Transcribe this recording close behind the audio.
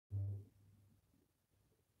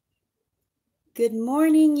Good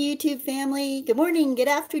morning, YouTube family. Good morning, good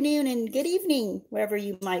afternoon, and good evening, wherever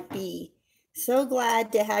you might be. So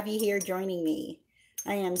glad to have you here joining me.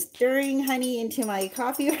 I am stirring honey into my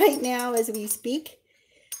coffee right now as we speak.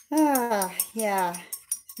 Yeah,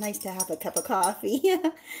 nice to have a cup of coffee.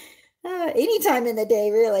 Anytime in the day,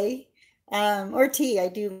 really. Or tea. I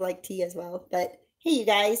do like tea as well. But hey, you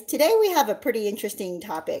guys, today we have a pretty interesting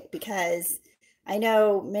topic because I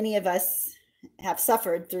know many of us have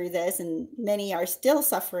suffered through this and many are still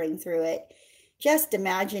suffering through it. Just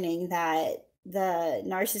imagining that the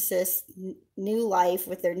narcissist's new life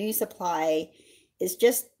with their new supply is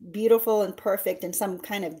just beautiful and perfect in some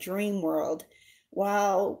kind of dream world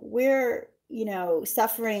while we're,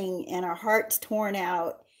 suffering and our hearts torn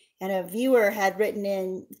out. And a viewer had written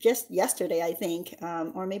in just yesterday, I think,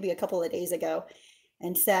 or maybe a couple of days ago,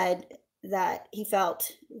 and said that he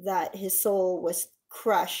felt that his soul was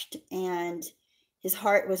crushed and his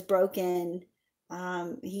heart was broken.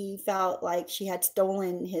 He felt like she had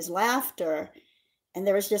stolen his laughter and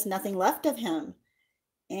there was just nothing left of him.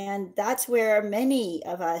 And that's where many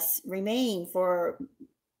of us remain for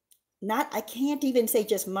not, I can't even say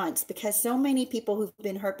just months, because so many people who've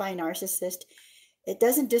been hurt by a narcissist, it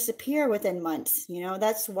doesn't disappear within months.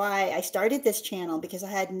 That's why I started this channel, because I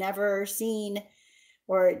had never seen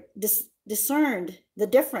or discerned the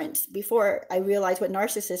difference before I realized what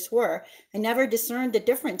narcissists were. I never discerned the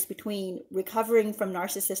difference between recovering from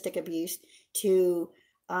narcissistic abuse to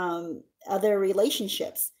other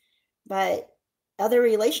relationships. But other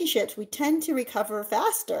relationships, we tend to recover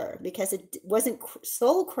faster because it wasn't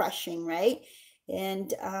soul crushing, right?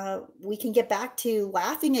 And we can get back to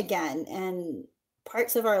laughing again and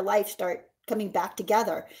parts of our life start coming back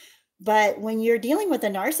together. But when you're dealing with a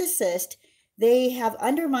narcissist, they have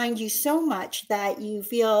undermined you so much that you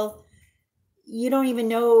feel you don't even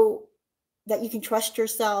know that you can trust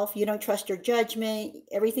yourself. You don't trust your judgment.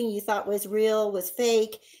 Everything you thought was real was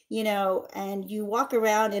fake, and you walk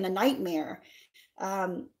around in a nightmare.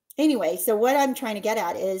 Anyway, so what I'm trying to get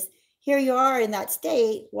at is here you are in that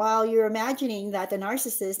state while you're imagining that the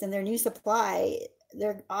narcissist and their new supply,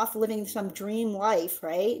 they're off living some dream life,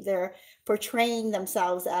 right? They're portraying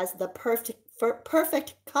themselves as the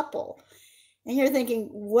perfect couple. And you're thinking,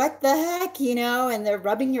 what the heck, and they're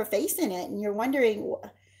rubbing your face in it. And you're wondering,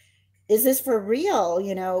 is this for real?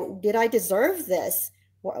 Did I deserve this?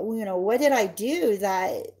 What did I do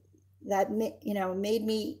that made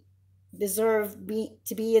me deserve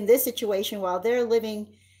to be in this situation while they're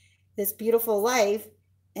living this beautiful life,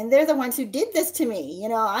 and they're the ones who did this to me.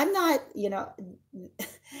 I'm not, you're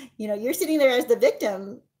sitting there as the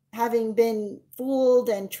victim, having been fooled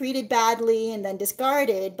and treated badly and then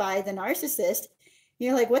discarded by the narcissist.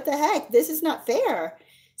 You're like, what the heck? This is not fair.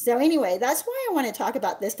 So anyway, that's why I want to talk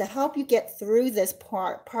about this, to help you get through this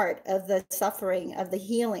part of the suffering, of the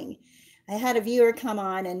healing. I had a viewer come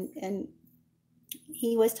on and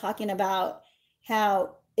he was talking about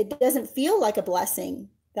how it doesn't feel like a blessing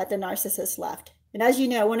that the narcissist left. And as you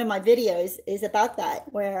know, one of my videos is about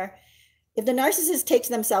that, where if the narcissist takes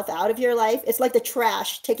themselves out of your life, it's like the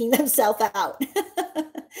trash taking themselves out,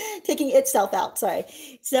 taking itself out. Sorry.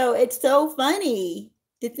 So it's so funny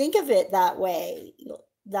to think of it that way,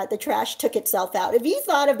 that the trash took itself out. If you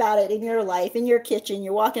thought about it in your life, in your kitchen,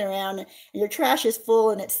 you're walking around and your trash is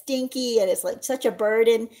full and it's stinky and it's like such a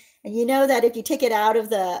burden. And you know that if you take it out of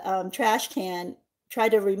the trash can, try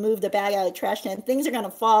to remove the bag out of the trash can, things are going to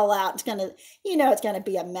fall out. It's going to, it's going to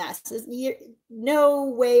be a mess. You're, no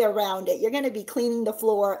way around it. You're going to be cleaning the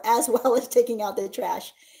floor as well as taking out the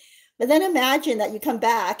trash. But then imagine that you come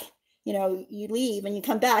back, you leave and you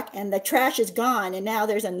come back and the trash is gone. And now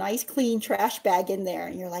there's a nice clean trash bag in there.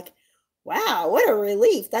 And you're like, wow, what a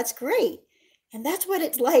relief. That's great. And that's what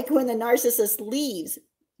it's like when the narcissist leaves.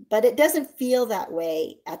 But it doesn't feel that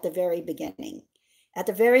way at the very beginning. At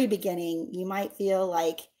the very beginning, you might feel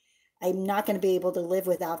like, I'm not going to be able to live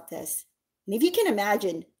without this. And if you can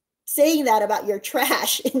imagine saying that about your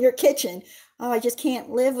trash in your kitchen, oh, I just can't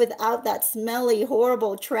live without that smelly,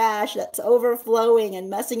 horrible trash that's overflowing and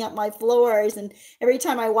messing up my floors. And every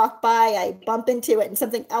time I walk by, I bump into it and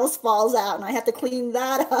something else falls out and I have to clean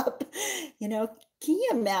that up. Can you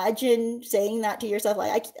imagine saying that to yourself?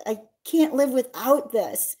 Like, I can't live without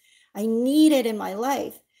this. I need it in my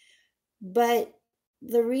life. But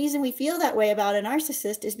the reason we feel that way about a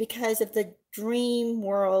narcissist is because of the dream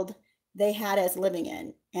world they had us living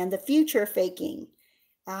in, and the future faking,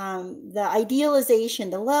 the idealization,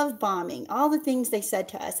 the love bombing, all the things they said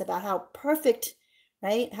to us about how perfect,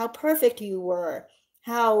 right? How perfect you were,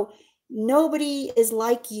 how nobody is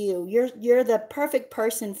like you. You're the perfect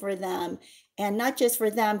person for them, and not just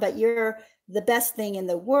for them, but you're the best thing in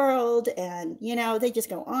the world. And they just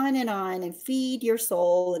go on and feed your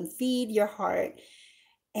soul and feed your heart,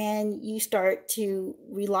 and you start to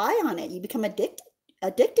rely on it. You become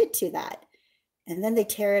addicted to that, and then they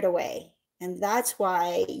tear it away. And that's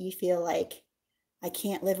why you feel like, I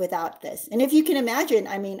can't live without this. And if you can imagine,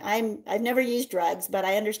 I mean, I've never used drugs, but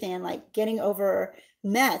I understand, like, getting over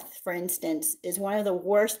meth, for instance, is one of the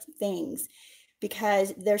worst things,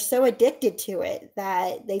 because they're so addicted to it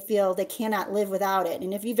that they feel they cannot live without it.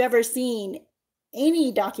 And if you've ever seen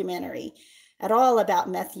any documentary at all about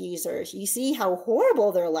meth users, you see how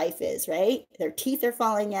horrible their life is, right? Their teeth are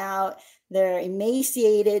falling out, they're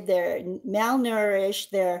emaciated, they're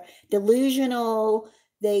malnourished, they're delusional,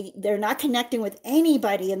 they're not connecting with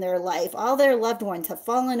anybody in their life. All their loved ones have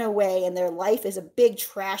fallen away, and their life is a big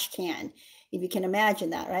trash can, if you can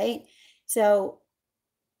imagine that, right? So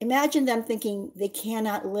imagine them thinking they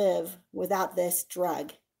cannot live without this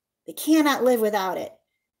drug. They cannot live without it.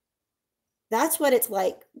 That's what it's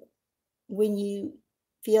like when you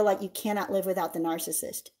feel like you cannot live without the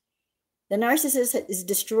narcissist. The narcissist is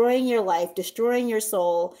destroying your life, destroying your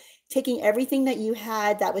soul, taking everything that you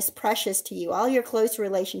had that was precious to you. All your close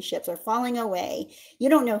relationships are falling away. You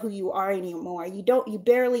don't know who you are anymore. You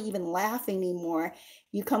barely even laugh anymore.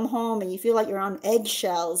 You come home and you feel like you're on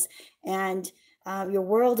eggshells, and your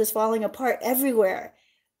world is falling apart everywhere.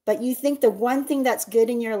 But you think the one thing that's good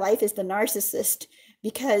in your life is the narcissist,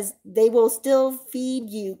 because they will still feed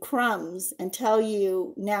you crumbs and tell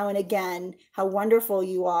you now and again how wonderful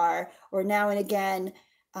you are, or now and again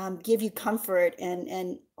give you comfort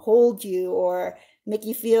and hold you, or make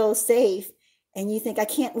you feel safe. And you think, I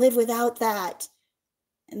can't live without that.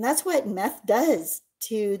 And that's what meth does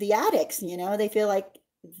to the addicts. They feel like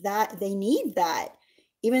that they need that,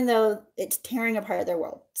 even though it's tearing apart their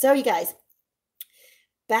world. So you guys,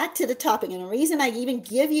 back to the topic. And the reason I even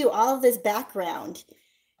give you all of this background,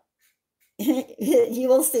 you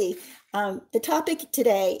will see. The topic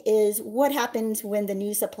today is what happens when the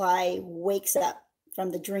new supply wakes up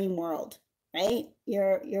from the dream world, right?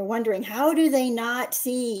 You're wondering, how do they not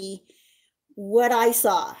see what I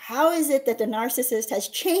saw? How is it that the narcissist has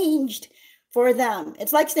changed for them?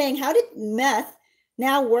 It's like saying, how did meth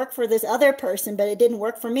now work for this other person, but it didn't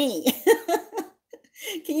work for me?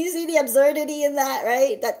 Can you see the absurdity in that,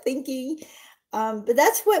 right? That thinking. But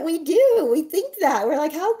that's what we do. We think that. We're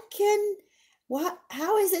like, how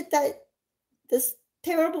is it that this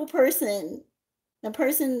terrible person, the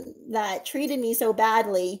person that treated me so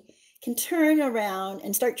badly, can turn around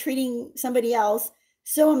and start treating somebody else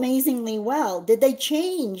so amazingly well? Did they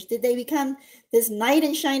change? Did they become this knight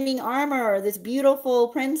in shining armor, or this beautiful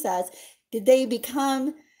princess? Did they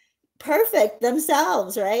become perfect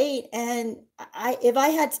themselves, right? And if I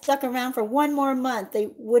had stuck around for one more month, they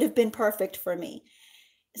would have been perfect for me.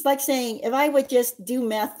 It's like saying, if I would just do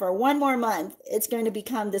meth for one more month, it's going to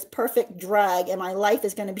become this perfect drug and my life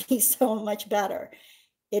is going to be so much better.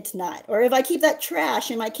 It's not. Or if I keep that trash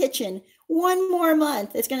in my kitchen one more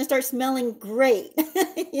month, it's going to start smelling great.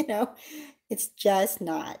 It's just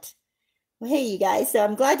not. Well, hey, you guys. So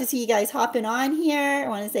I'm glad to see you guys hopping on here. I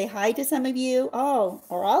want to say hi to some of you. Oh,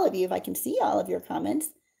 or all of you, if I can see all of your comments.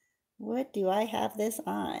 What do I have this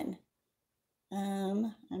on?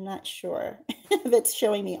 I'm not sure if it's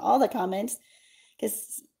showing me all the comments,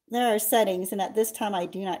 because there are settings, and at this time I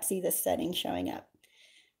do not see the setting showing up.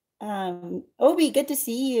 Obi, good to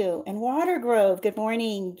see you. And Watergrove, good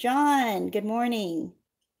morning. John, good morning.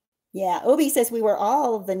 Yeah, Obi says we were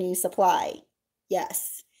all the new supply.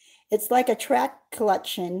 Yes. It's like a track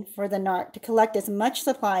collection for the narc to collect as much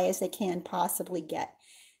supply as they can possibly get.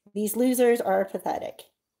 These losers are pathetic.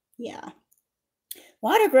 Yeah.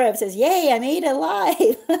 Watergrove says, yay, I made it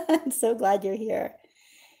live. I'm so glad you're here.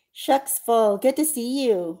 Shucks full, good to see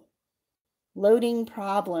you. Loading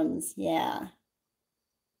problems, yeah.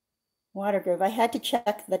 Watergrove, I had to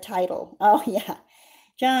check the title. Oh, yeah.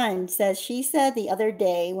 John says, she said the other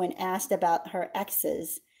day when asked about her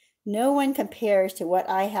exes, no one compares to what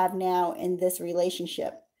I have now in this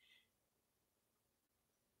relationship.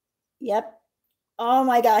 Yep. Oh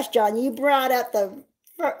my gosh, John, you brought up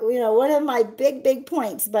one of my big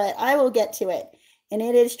points, but I will get to it. And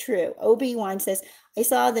it is true. Obi-Wan says, I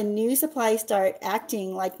saw the new supply start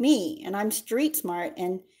acting like me, and I'm street smart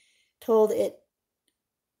and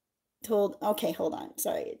okay, hold on.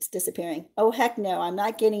 Sorry, it's disappearing. Oh, heck no, I'm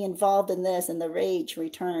not getting involved in this. And the rage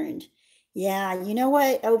returned. Yeah, you know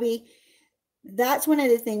what, Obi? That's one of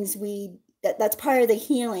the things that's part of the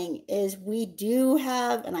healing, is we do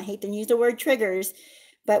have, and I hate to use the word triggers,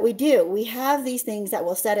 But we have these things that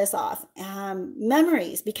will set us off.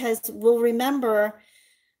 Memories, because we'll remember,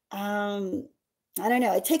 I don't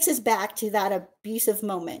know, it takes us back to that abusive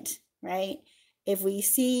moment, right? If we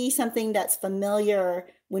see something that's familiar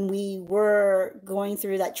when we were going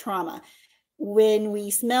through that trauma, when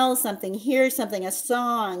we smell something, hear something, a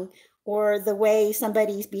song, or the way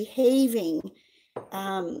somebody's behaving,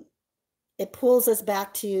 it pulls us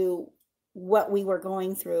back to what we were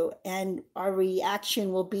going through, and our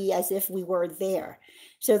reaction will be as if we were there.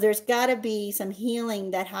 So there's got to be some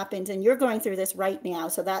healing that happens, and you're going through this right now.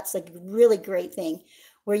 So that's a really great thing,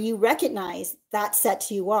 where you recognize that sets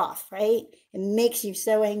you off, right? It makes you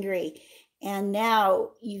so angry. And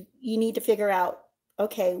now you need to figure out,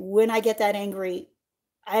 okay, when I get that angry,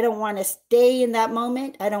 I don't want to stay in that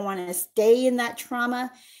moment. I don't want to stay in that trauma.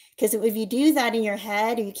 Because if you do that in your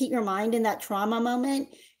head, or you keep your mind in that trauma moment,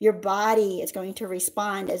 your body is going to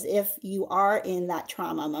respond as if you are in that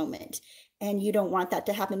trauma moment. And you don't want that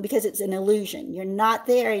to happen, because it's an illusion. You're not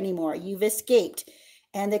there anymore. You've escaped.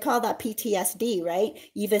 And they call that PTSD, right?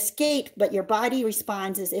 You've escaped, but your body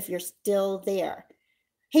responds as if you're still there.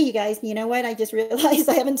 Hey, you guys, you know what? I just realized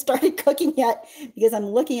I haven't started cooking yet, because I'm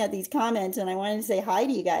looking at these comments, and I wanted to say hi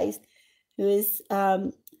to you guys. Who is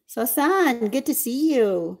Sosan? Good to see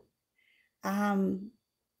you.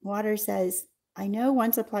 Water says, I know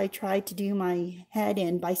One Supply tried to do my head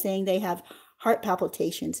in by saying they have heart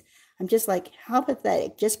palpitations. I'm just like, how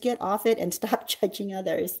pathetic. Just get off it and stop judging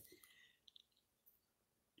others.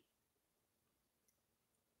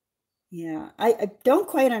 Yeah, I don't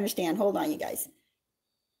quite understand. Hold on, you guys.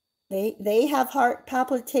 They have heart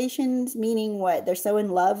palpitations, meaning what? They're so in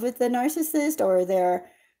love with the narcissist, or they're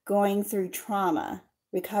going through trauma,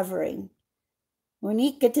 recovering.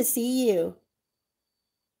 Monique, good to see you.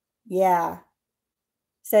 Yeah.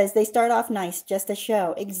 Says they start off nice, just a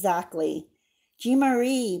show. Exactly. G.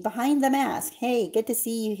 Marie, behind the mask. Hey, good to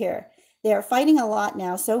see you here. They are fighting a lot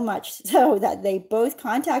now, so much so that they both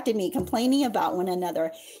contacted me complaining about one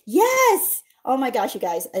another. Yes! Oh my gosh, you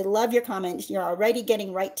guys, I love your comments. You're already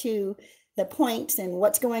getting right to the points and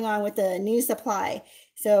what's going on with the new supply.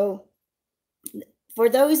 So for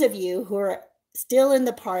those of you who are still in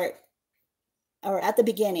the part, or at the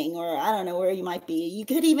beginning, or I don't know where you might be, you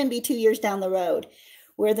could even be 2 years down the road,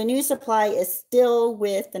 where the new supply is still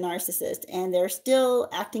with the narcissist, and they're still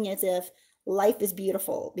acting as if life is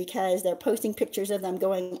beautiful, because they're posting pictures of them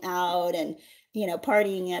going out and, you know,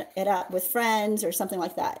 partying it up with friends or something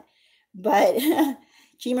like that. But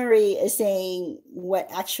G. Marie is saying what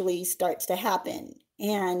actually starts to happen.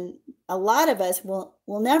 And a lot of us will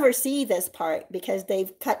never see this part, because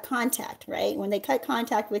they've cut contact, right? When they cut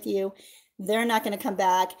contact with you, they're not going to come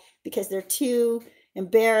back, because they're too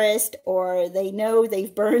embarrassed, or they know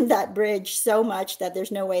they've burned that bridge so much that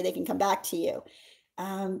there's no way they can come back to you.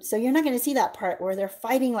 So you're not going to see that part where they're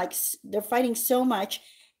fighting so much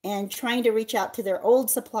and trying to reach out to their old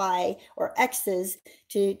supply or exes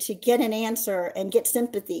to get an answer and get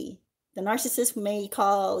sympathy. The narcissist may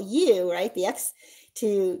call you, right, the ex,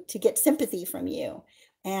 to get sympathy from you.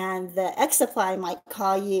 And the X supply might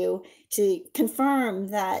call you to confirm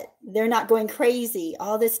that they're not going crazy.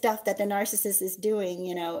 All this stuff that the narcissist is doing,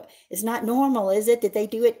 you know, is not normal, is it? Did they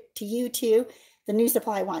do it to you too? The new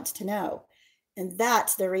supply wants to know. And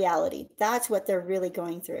that's the reality. That's what they're really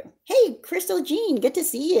going through. Hey, Crystal Jean, good to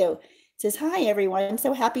see you. It says, hi, everyone. I'm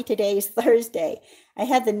so happy today is Thursday. I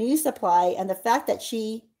had the new supply, and the fact that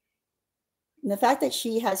she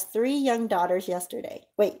has 3 young daughters yesterday.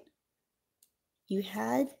 Wait. You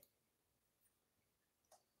had?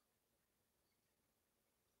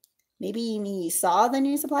 Maybe you mean you saw the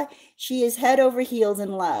new supply? She is head over heels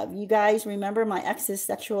in love. You guys remember my ex's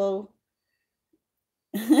sexual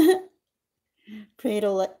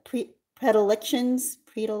predilections?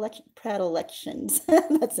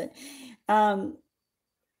 That's it.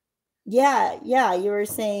 Yeah, you were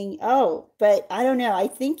saying, oh, but I don't know. I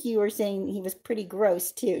think you were saying he was pretty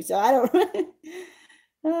gross too. So I don't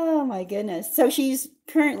Oh my goodness. So she's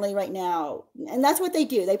currently right now, and that's what they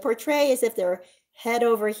do. They portray as if they're head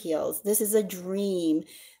over heels. This is a dream.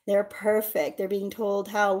 They're perfect. They're being told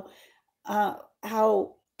how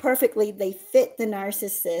perfectly they fit the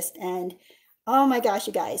narcissist. And oh my gosh,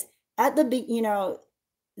 you guys, at the you know,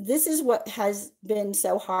 this is what has been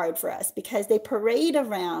so hard for us, because they parade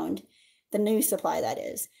around the new supply, that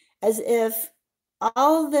is, as if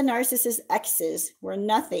all the narcissist exes were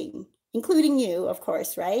nothing, including you, of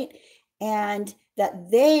course, right? And that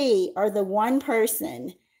they are the one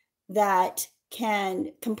person that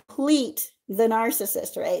can complete the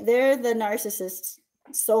narcissist, right? They're the narcissist's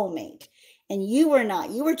soulmate. And you were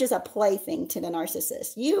not. You were just a plaything to the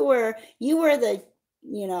narcissist. You were the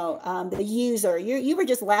the user. You were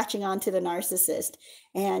just latching onto the narcissist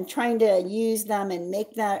and trying to use them and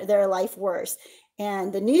make their life worse.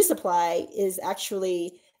 And the new supply is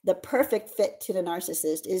actually the perfect fit to the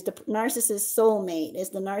narcissist, is the narcissist's soulmate, is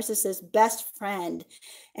the narcissist's best friend,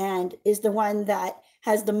 and is the one that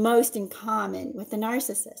has the most in common with the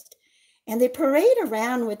narcissist. And they parade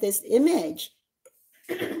around with this image.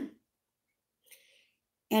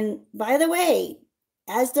 And by the way,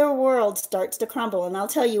 as their world starts to crumble, and I'll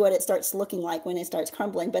tell you what it starts looking like when it starts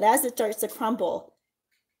crumbling, but as it starts to crumble,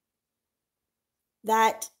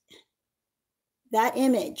 that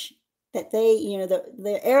image that they,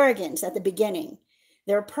 their arrogance at the beginning,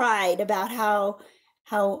 their pride about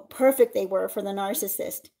how perfect they were for the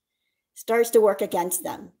narcissist starts to work against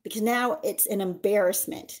them, because now it's an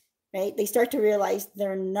embarrassment, right? They start to realize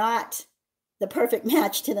they're not the perfect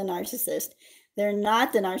match to the narcissist. They're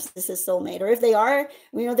not the narcissist soulmate. Or if they are,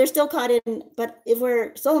 they're still caught in, but if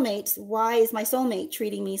we're soulmates, why is my soulmate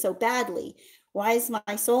treating me so badly? Why is my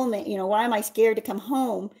soulmate, why am I scared to come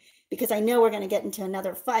home? Because I know we're going to get into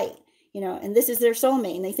another fight, and this is their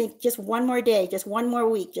soulmate. And they think just one more day, just one more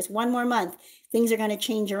week, just one more month, things are going to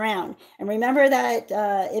change around. And remember that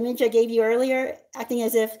image I gave you earlier, acting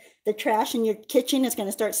as if the trash in your kitchen is going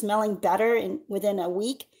to start smelling better within a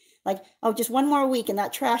week? Like, oh, just one more week and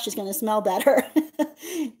that trash is going to smell better.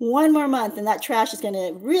 One more month and that trash is going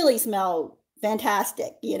to really smell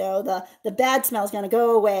fantastic. The bad smell is going to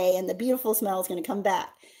go away and the beautiful smell is going to come back.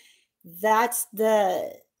 That's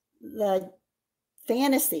the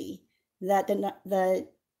fantasy that the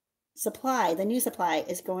new supply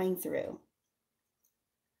is going through.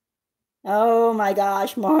 Oh my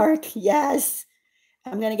gosh, Mark. Yes,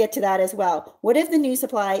 I'm going to get to that as well. What if the new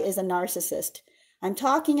supply is a narcissist? I'm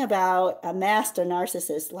talking about a master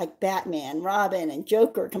narcissist like Batman, Robin, and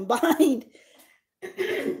Joker combined.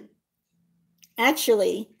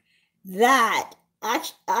 Actually,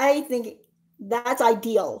 I think that's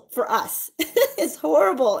ideal for us. It's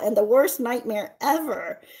horrible and the worst nightmare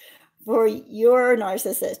ever for your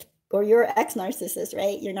narcissist or your ex-narcissist,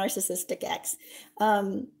 right? Your narcissistic ex.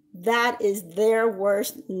 That is their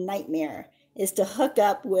worst nightmare, is to hook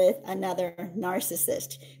up with another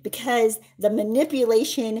narcissist, because the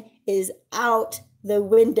manipulation is out the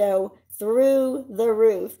window, through the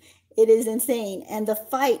roof. It is insane. And the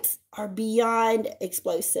fights are beyond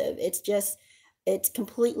explosive. It's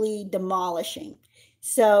completely demolishing.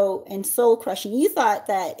 So, and soul crushing. You thought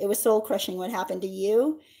that it was soul crushing what happened to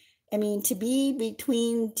you. I mean, to be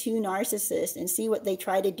between two narcissists and see what they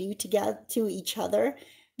try to do together to each other.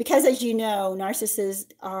 Because as you know,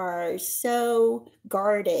 narcissists are so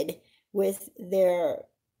guarded with their,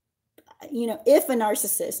 if a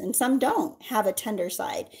narcissist, and some don't have a tender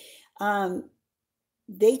side,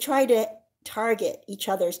 they try to target each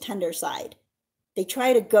other's tender side. They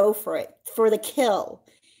try to go for it, for the kill.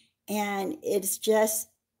 And it's just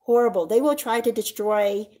horrible. They will try to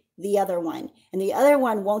destroy the other one, and the other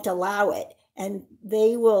one won't allow it. And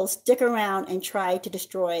they will stick around and try to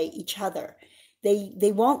destroy each other.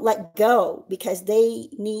 They won't let go, because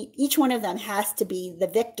each one of them has to be the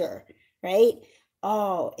victor, right?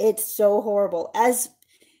 Oh, it's so horrible.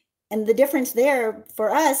 And the difference there for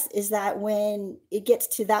us is that when it gets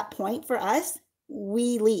to that point for us,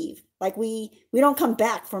 we leave. Like we don't come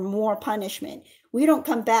back for more punishment. We don't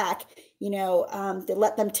come back, to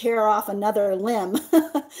let them tear off another limb.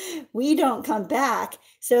 We don't come back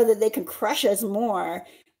so that they can crush us more.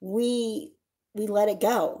 We let it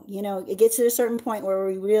go. It gets to a certain point where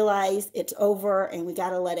we realize it's over and we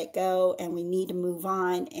got to let it go and we need to move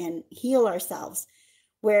on and heal ourselves.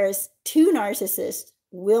 Whereas two narcissists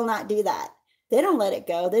will not do that. They don't let it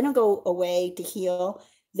go. They don't go away to heal.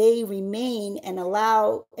 They remain and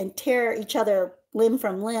allow and tear each other limb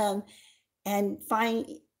from limb, and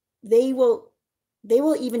they will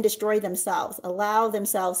even destroy themselves, allow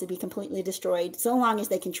themselves to be completely destroyed, so long as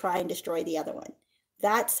they can try and destroy the other one.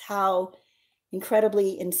 That's how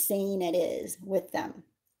incredibly insane it is with them.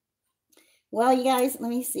 Well, you guys, let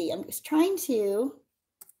me see. I'm just trying to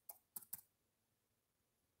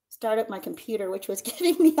start up my computer, which was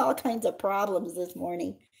giving me all kinds of problems this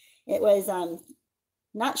morning. It was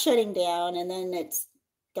not shutting down, and then it's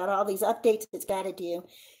got all these updates it's got to do.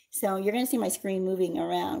 So you're going to see my screen moving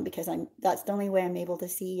around, because that's the only way I'm able to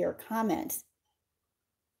see your comments.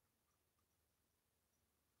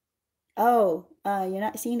 Oh, you're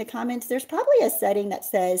not seeing the comments? There's probably a setting that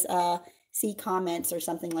says see comments or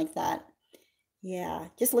something like that. Yeah,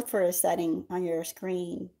 just look for a setting on your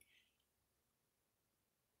screen.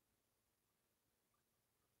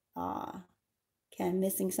 Okay, I'm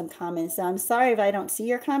missing some comments. So I'm sorry if I don't see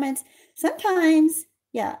your comments. Sometimes,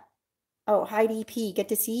 yeah. Oh, Heidi P, good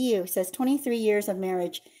to see you. Says 23 years of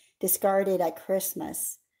marriage discarded at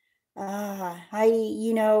Christmas. Ah,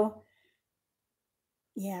 Heidi,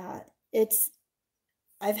 yeah, it's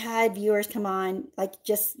I've had viewers come on like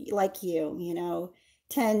just like you,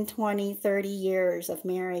 10, 20, 30 years of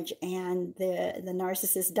marriage, and the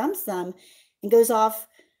narcissist dumps them and goes off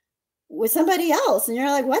with somebody else, and you're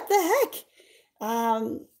like, what the heck?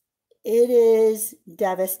 Um, it is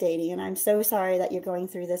devastating, and I'm so sorry that you're going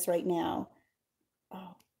through this right now.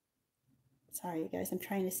 Oh, sorry, you guys. I'm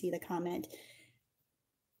trying to see the comment.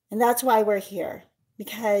 And that's why we're here,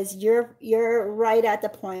 because you're right at the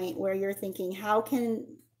point where you're thinking, how can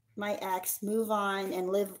my ex move on and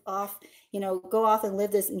live off, go off and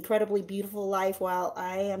live this incredibly beautiful life while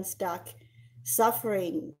I am stuck,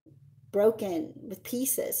 suffering, broken, with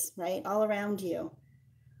pieces, right, all around you.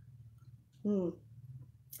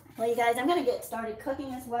 Well, you guys, I'm gonna get started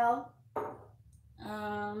cooking as well.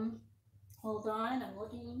 Hold on, I'm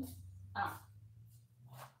looking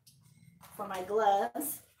for my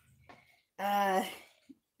gloves.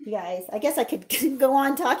 You guys, I guess I could go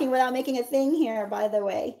on talking without making a thing here, by the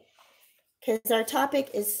way, because our topic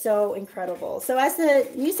is so incredible. So as the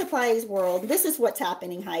new supplies world, this is what's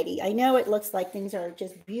happening, Heidi. I know it looks like things are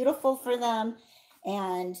just beautiful for them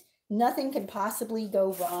and nothing can possibly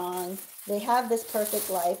go wrong. They have this perfect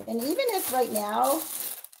life. And even if right now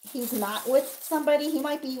he's not with somebody, he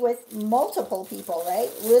might be with multiple people, right?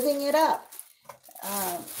 Living it up.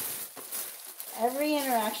 Every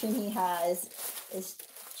interaction he has is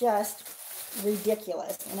just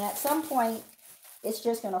ridiculous. And at some point, it's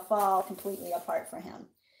just going to fall completely apart for him.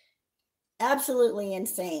 Absolutely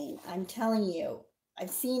insane. I'm telling you, I've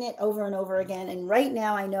seen it over and over again. And right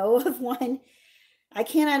now I know of one. I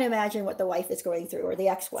cannot imagine what the wife is going through, or the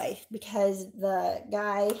ex-wife, because the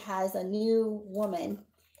guy has a new woman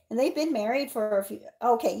and they've been married for a few.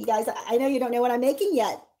 Okay, you guys, I know you don't know what I'm making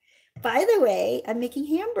yet. By the way, I'm making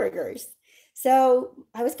hamburgers. So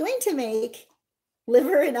I was going to make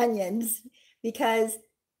liver and onions because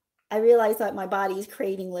I realized that my body is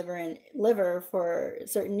craving liver for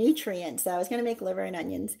certain nutrients. So I was going to make liver and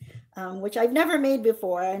onions, which I've never made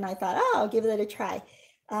before. And I thought, oh, I'll give it a try.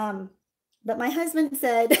 But my husband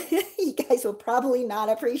said, you guys will probably not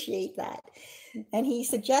appreciate that. And he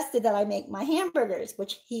suggested that I make my hamburgers,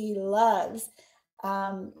 which he loves.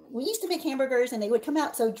 We used to make hamburgers and they would come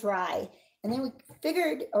out so dry. And then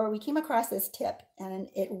we came across this tip, and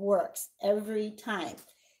it works every time.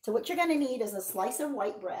 So what you're going to need is a slice of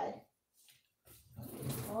white bread.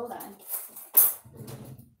 Hold on.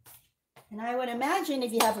 And I would imagine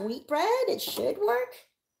if you have wheat bread, it should work.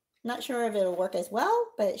 Not sure if it'll work as well,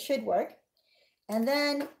 but it should work. And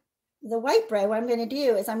then the white bread, what I'm going to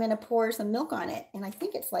do is I'm going to pour some milk on it. And I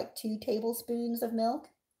think it's like 2 tablespoons of milk.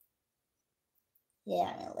 Yeah,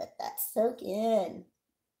 I'm going to let that soak in.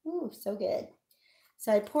 Ooh, so good.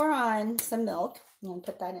 So I pour on some milk. I'm going to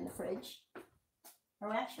put that in the fridge.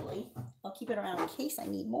 Or actually, I'll keep it around in case I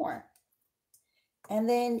need more. And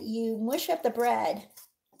then you mush up the bread.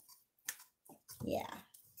 Yeah.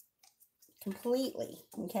 Completely.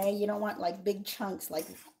 Okay? You don't want like big chunks like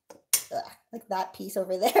that piece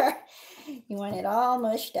over there. You want it all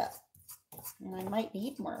mushed up. And I might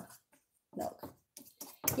need more milk.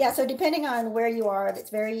 Yeah, so depending on where you are, if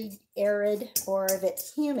it's very arid or if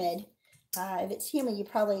it's humid, you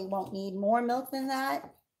probably won't need more milk than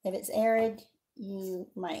that. If it's arid, you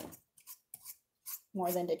might.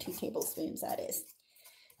 More than the 2 tablespoons, that is.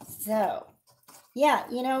 So, yeah,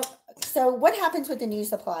 so what happens with the new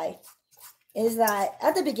supply is that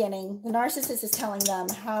at the beginning, the narcissist is telling them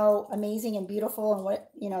how amazing and beautiful and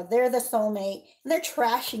what, they're the soulmate. And they're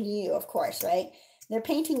trashing you, of course, right? They're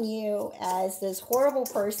painting you as this horrible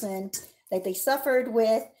person that they suffered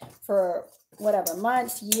with for whatever,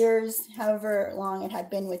 months, years, however long it had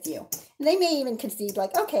been with you. And they may even concede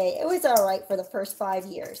like, okay, it was all right for the first 5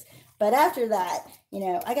 years. But after that,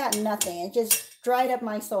 I got nothing. It just dried up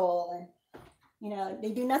my soul. And,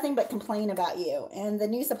 they do nothing but complain about you. And the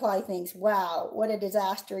new supply thinks, wow, what a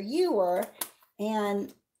disaster you were.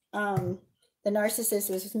 And the narcissist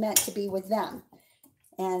was meant to be with them.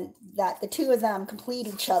 And that the two of them complete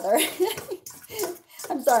each other.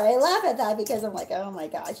 I'm sorry, I laugh at that because I'm like, oh my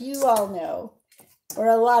gosh, you all know, or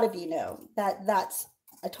a lot of you know, that that's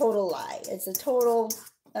a total lie. It's a total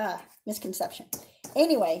misconception.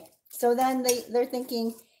 Anyway, so then they're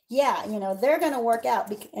thinking, yeah, they're going to work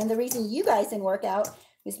out. And the reason you guys didn't work out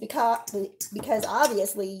is because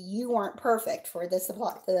obviously you weren't perfect for the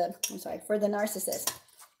narcissist.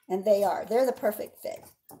 And they're the perfect fit.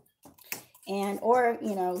 And, or,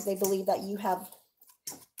 they believe that you have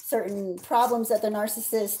certain problems that the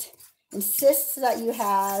narcissist insists that you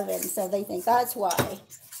have, and so they think that's why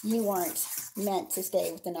you weren't meant to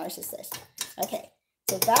stay with the narcissist. Okay,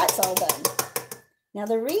 so that's all done. Now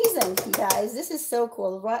the reason, you guys, this is so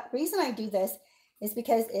cool. The reason I do this is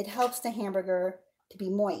because it helps the hamburger to be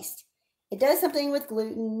moist. It does something with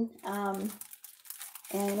gluten,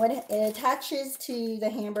 and when it attaches to the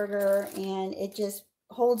hamburger, and it just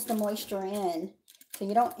holds the moisture in, so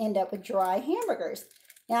you don't end up with dry hamburgers.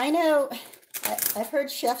 Now I know I've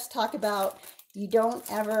heard chefs talk about you don't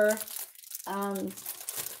ever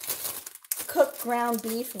cook ground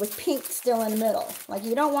beef with pink still in the middle. Like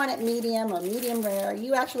you don't want it medium or medium rare.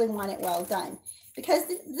 You actually want it well done, because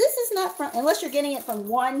this is not from, unless you're getting it from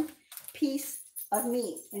one piece of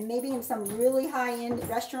meat. And maybe in some really high-end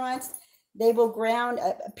restaurants, they will ground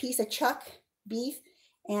a piece of chuck beef,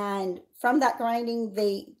 and from that grinding,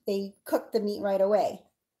 they cook the meat right away.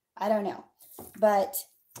 I don't know, but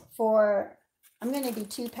I'm going to do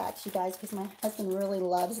 2 packs, you guys, because my husband really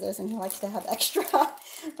loves this and he likes to have extra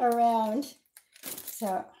around.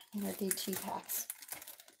 So I'm going to do 2 packs.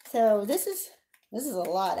 So this is a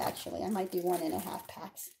lot, actually. I might do 1.5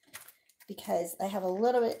 packs because I have a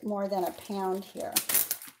little bit more than a pound here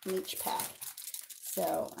in each pack.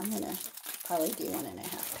 So I'm going to probably do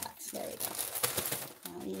 1.5 packs. There we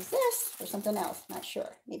go. I'll use this for something else. Not sure.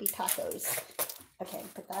 Maybe tacos. Okay,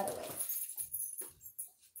 put that away.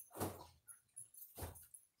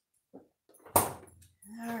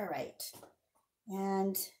 All right,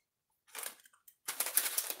 and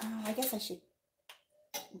I guess I'm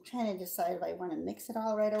trying to decide if I want to mix it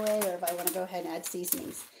all right away or if I want to go ahead and add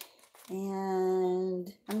seasonings.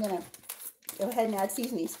 And I'm going to go ahead and add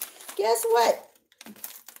seasonings. Guess what?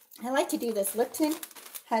 I like to do this. Lipton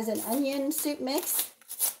has an onion soup mix,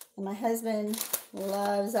 and my husband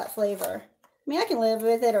loves that flavor. I mean, I can live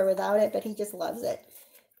with it or without it, but he just loves it.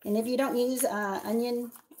 And if you don't use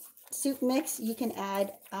onion soup mix, you can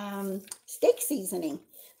add steak seasoning,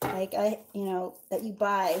 like that you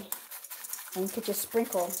buy, and you could just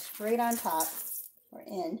sprinkle straight on top or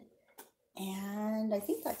in. And I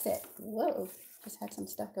think that's it. Whoa, just had some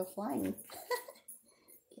stuff go flying.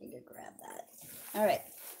 Okay, go grab that. All right,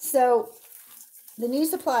 so the new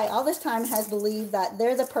supply all this time has believed that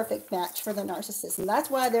they're the perfect match for the narcissist, and that's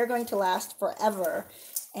why they're going to last forever,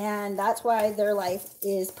 and that's why their life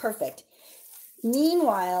is perfect.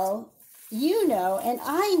 Meanwhile, you know, and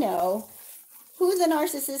I know who the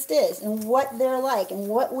narcissist is and what they're like and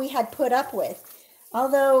what we had put up with.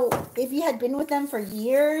 Although if you had been with them for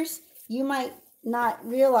years, you might not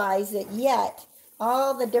realize it yet.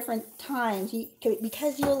 All the different times,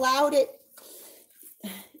 because you allowed it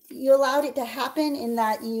to happen, in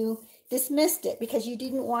that you dismissed it because you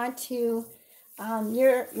didn't want to.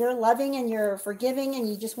 You're loving and you're forgiving, and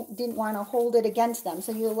you just didn't want to hold it against them.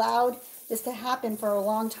 So you allowed this to happen for a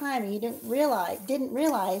long time, and you didn't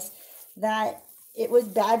realize that it was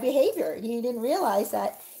bad behavior. You didn't realize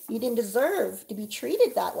that you didn't deserve to be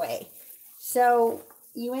treated that way. So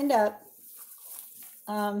you end up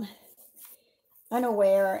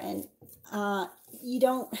unaware, and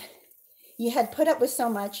you had put up with so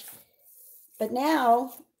much, but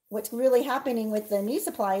now what's really happening with the new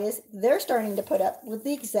supply is they're starting to put up with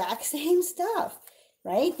the exact same stuff,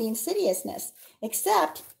 right? The insidiousness,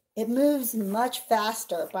 except it moves much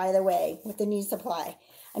faster, by the way, with the new supply.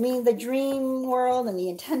 I mean, the dream world and the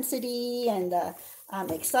intensity and the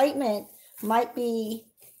excitement might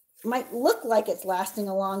look like it's lasting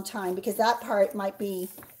a long time, because that part might be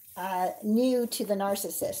new to the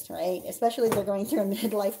narcissist, right? Especially if they're going through a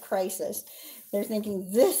midlife crisis. They're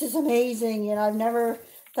thinking, this is amazing, I've never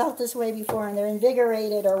felt this way before, and they're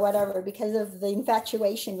invigorated or whatever because of the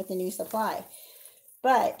infatuation with the new supply.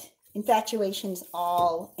 But infatuations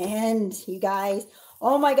all end, you guys.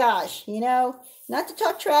 Oh my gosh, not to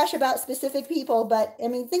talk trash about specific people, but I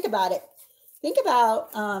mean, think about it. Think about,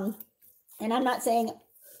 and I'm not saying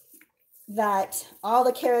that all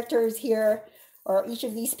the characters here or each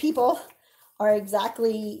of these people are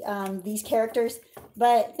exactly these characters,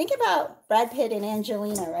 but think about Brad Pitt and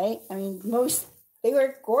Angelina, right? I mean, they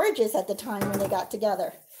were gorgeous at the time when they got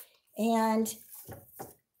together, and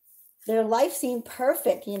their life seemed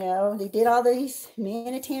perfect. They did all these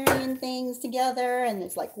humanitarian things together, and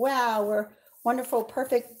it's like, wow, we're wonderful,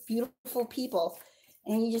 perfect, beautiful people.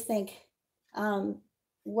 And you just think,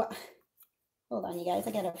 what? Hold on, you guys,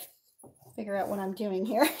 I gotta figure out what I'm doing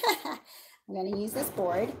here. I'm going to use this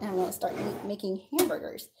board, and I'm going to start making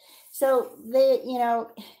hamburgers. So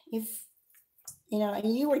if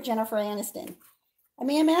and you were Jennifer Aniston, I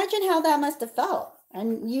mean, imagine how that must have felt,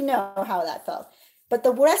 and you know how that felt. But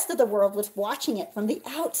the rest of the world was watching it from the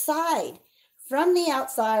outside. From the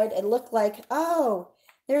outside, it looked like, oh,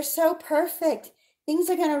 they're so perfect. Things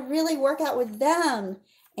are going to really work out with them.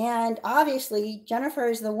 And obviously, Jennifer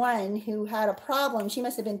is the one who had a problem. She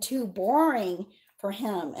must have been too boring for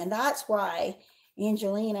him. And that's why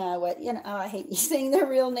Angelina, I hate saying their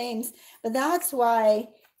real names, but that's why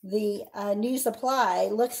the new supply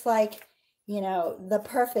looks like, the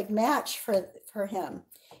perfect match for him.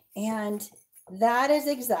 And that is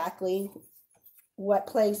exactly what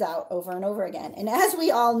plays out over and over again. And as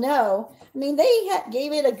we all know, I mean, they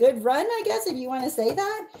gave it a good run, I guess, if you want to say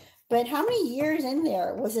that. But how many years in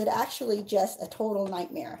there was it actually just a total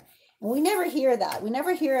nightmare? And we never hear that. We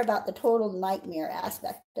never hear about the total nightmare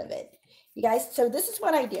aspect of it. You guys, so this is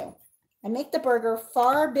what I do. I make the burger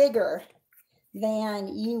far bigger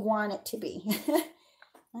than you want it to be.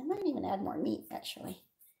 I might even add more meat, actually.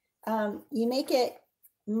 You make it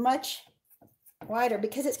much wider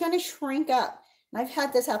because it's going to shrink up. And I've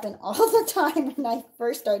had this happen all the time when I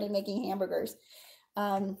first started making hamburgers,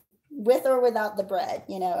 with or without the bread.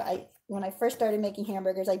 When I first started making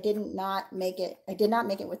hamburgers, I did not make it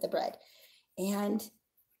with the bread. And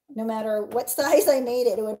no matter what size I made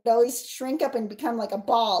it, it would always shrink up and become like a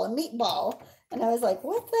ball, a meatball. And I was like,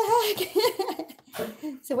 what the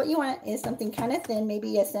heck? So what you want is something kind of thin,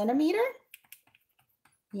 maybe a centimeter.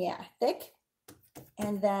 Yeah, thick.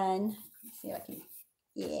 And then, let's see if I can,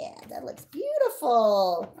 yeah, that looks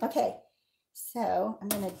beautiful. Okay, so I'm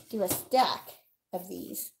going to do a stack of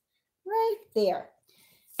these right there.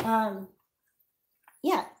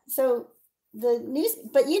 Yeah, so the news,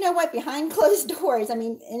 but you know what, behind closed doors, I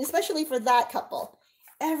mean, and especially for that couple,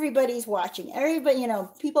 everybody's watching, everybody,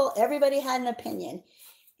 everybody had an opinion,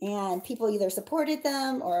 and people either supported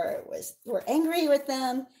them or were angry with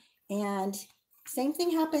them. And same thing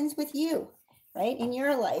happens with you, right, in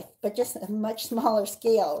your life, but just a much smaller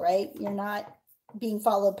scale, right? You're not being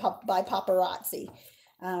followed by paparazzi.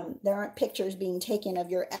 There aren't pictures being taken of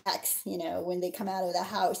your ex, when they come out of the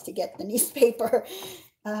house to get the newspaper.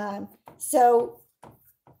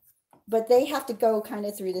 But they have to go kind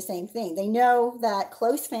of through the same thing. They know that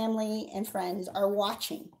close family and friends are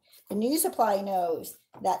watching. The new supply knows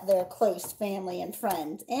that their close family and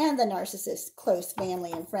friends, and the narcissist close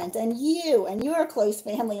family and friends, and your close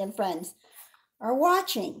family and friends are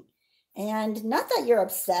watching. And not that you're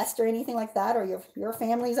obsessed or anything like that, or your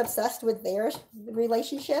family's obsessed with their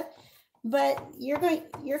relationship, but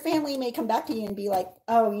your family may come back to you and be like,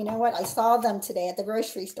 oh, you know what? I saw them today at the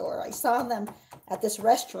grocery store. I saw them at this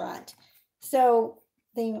restaurant. So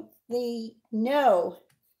they know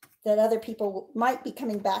that other people might be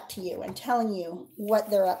coming back to you and telling you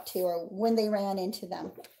what they're up to or when they ran into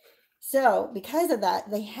them. So because of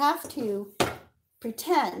that, they have to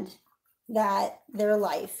pretend that their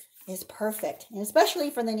life is perfect, and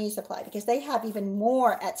especially for the new supply, because they have even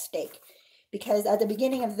more at stake. Because at the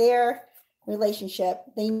beginning of their relationship,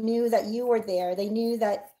 they knew that you were there. They knew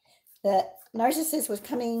that the narcissist was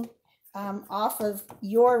coming off of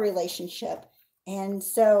your relationship. And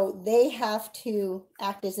so they have to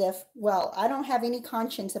act as if, well, I don't have any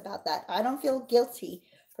conscience about that. I don't feel guilty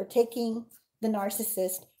for taking the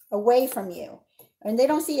narcissist away from you. And they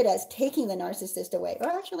don't see it as taking the narcissist away. Or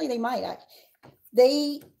actually, they might.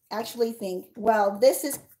 They actually think, well, this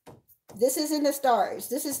is in the stars.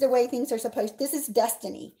 This is the way things are supposed. This is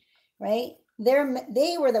destiny, right?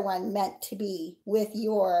 They were the one meant to be with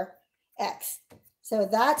your ex. So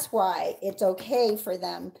that's why it's okay for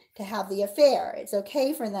them to have the affair. It's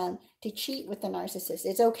okay for them to cheat with the narcissist.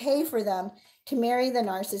 It's okay for them to marry the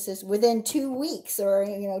narcissist within 2 weeks or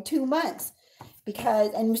 2 months,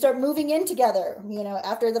 and start moving in together,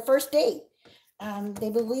 after the first date. They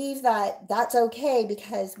believe that that's okay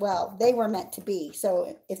because, well, they were meant to be.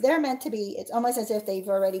 So if they're meant to be, it's almost as if they've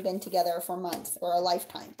already been together for months or a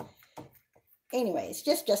lifetime. Anyways,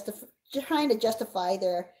 just trying to justify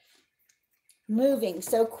their moving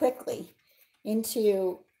so quickly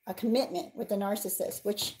into a commitment with the narcissist,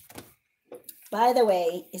 which, by the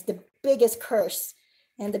way, is the biggest curse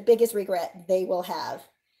and the biggest regret they will have.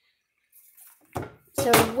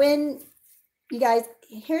 So when you guys,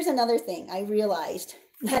 here's another thing I realized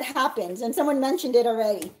that happens, and someone mentioned it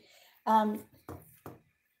already.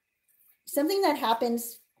 Something that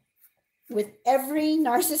happens with every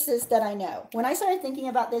narcissist that I know. When I started thinking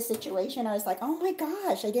about this situation, I was like, oh my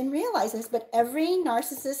gosh, I didn't realize this, but every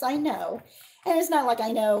narcissist I know, and it's not like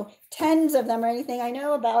I know tens of them or anything, I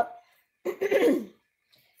know about, I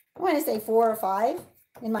want to say 4 or 5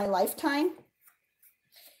 in my lifetime.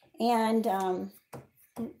 And I'm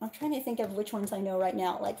trying to think of which ones I know right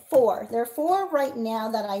now, like 4. There are 4 right now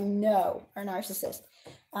that I know are narcissists.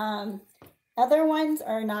 Other ones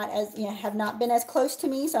are not as, have not been as close to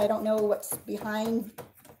me, so I don't know what's behind,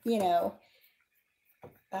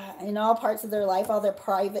 in all parts of their life, all their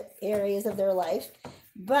private areas of their life.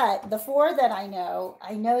 But the 4 that I know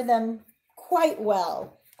them quite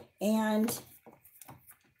well. And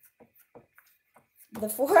the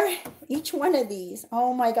 4, each one of these,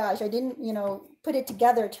 oh my gosh, I didn't, put it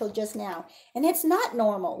together till just now. And it's not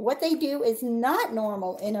normal. What they do is not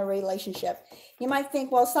normal in a relationship. You might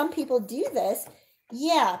think, well, some people do this.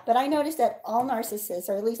 Yeah, but I noticed that all narcissists,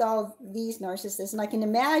 or at least all these narcissists, and I can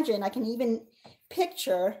imagine, I can even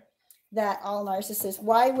picture that all narcissists,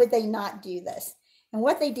 why would they not do this? And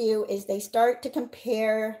what they do is they start to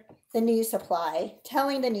compare the new supply,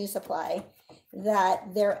 telling the new supply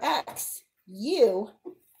that their ex, you,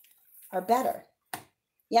 are better.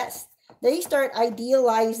 Yes, they start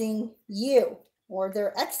idealizing you or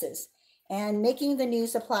their exes and making the new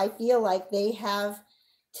supply feel like they have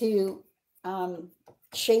to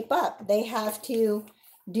shape up. They have to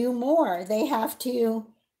do more. They have to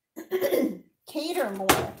cater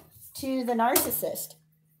more to the narcissist.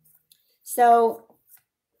 So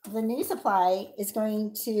the new supply is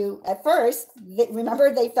going to, at first,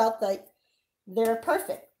 remember, they felt like they're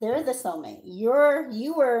perfect. They're the soulmate.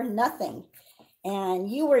 You were nothing. And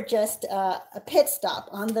you were just a pit stop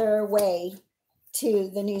on their way to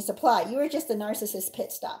the new supply. You were just a narcissist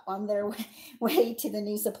pit stop on their way to the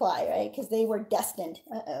new supply, right? Because they were destined.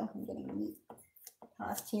 Uh-oh, I'm getting meat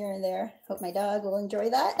tossed here and there. Hope my dog will enjoy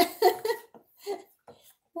that.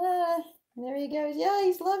 There he goes. Yeah,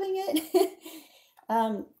 he's loving it.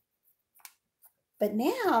 But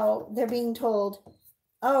now they're being told,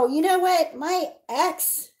 oh, you know what? My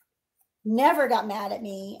ex never got mad at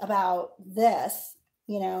me about this.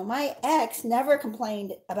 My ex never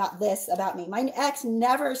complained about this about me. My ex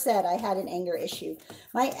never said I had an anger issue.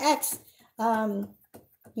 My ex,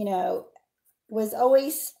 was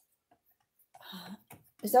always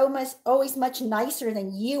much nicer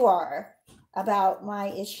than you are about my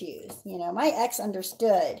issues. My ex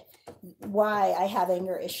understood why I have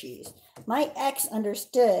anger issues. My ex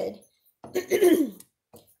understood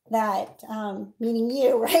that, meaning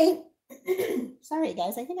you, right? Sorry,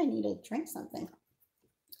 guys, I think I need to drink something.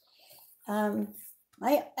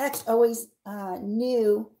 My ex always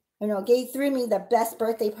threw me the best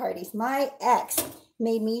birthday parties. My ex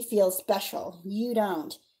made me feel special. You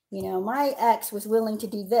don't. My ex was willing to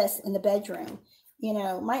do this in the bedroom.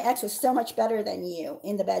 My ex was so much better than you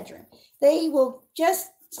in the bedroom. They will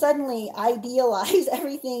just suddenly idealize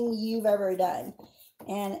everything you've ever done.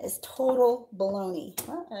 And it's total baloney.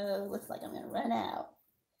 Uh-oh, looks like I'm going to run out.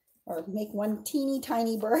 Or make one teeny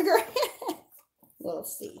tiny burger. We'll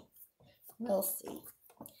see.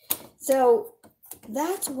 So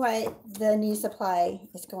that's what the new supply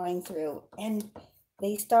is going through. And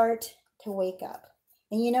they start to wake up.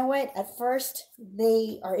 And you know what? At first,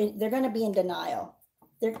 they're going to be in denial.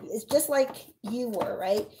 It's just like you were,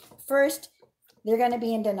 right? First, they're going to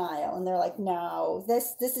be in denial. And they're like, no,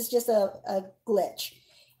 this is just a glitch.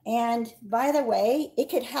 And by the way, it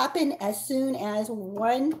could happen as soon as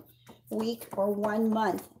 1 week or 1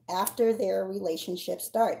 month after their relationship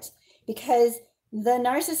starts, because the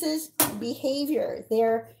narcissist behavior,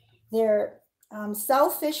 their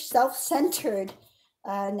selfish,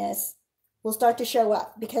 self-centeredness will start to show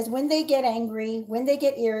up, because when they get angry, when they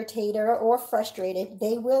get irritated or frustrated,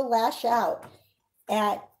 they will lash out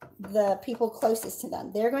at the people closest to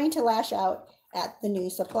them. They're going to lash out at the new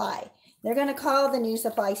supply. They're going to call the new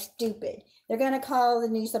supply stupid. They're going to call the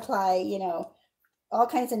new supply, all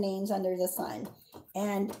kinds of names under the sun.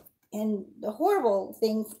 And the horrible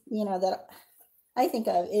thing, that I think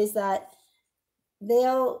of is that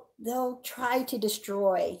they'll try to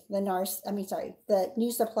destroy the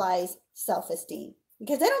new supply's self-esteem,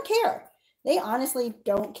 because they don't care. They honestly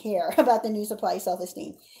don't care about the new supply's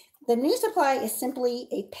self-esteem. The new supply is simply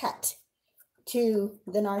a pet to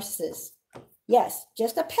the narcissist. Yes,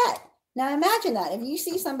 just a pet. Now imagine that. If you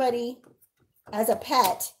see somebody as a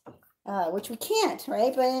pet, which we can't,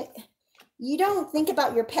 right? But you don't think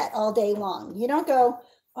about your pet all day long. You don't go,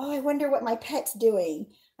 oh, I wonder what my pet's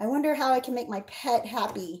doing. I wonder how I can make my pet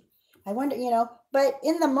happy. I wonder, but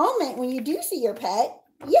in the moment when you do see your pet,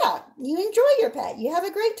 yeah, you enjoy your pet. You have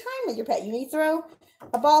a great time with your pet. You may throw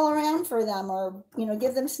a ball around for them, or,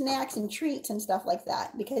 give them snacks and treats and stuff like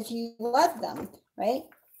that because you love them, right?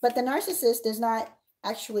 But the narcissist does not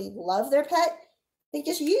actually love their pet. They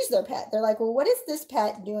just use their pet. They're like, well, what is this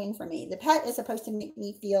pet doing for me? The pet is supposed to make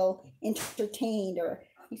me feel entertained, or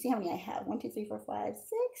you see how many I have? 1, 2, 3, 4, 5,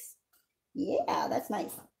 6. Yeah, that's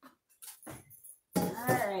nice. All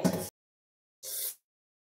right.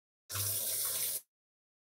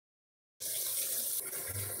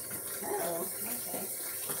 Oh, okay.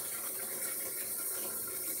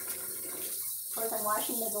 course, I'm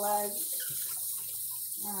washing the gloves.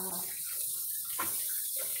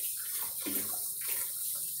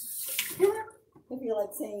 I feel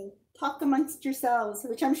like saying, talk amongst yourselves,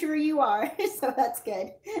 which I'm sure you are, so that's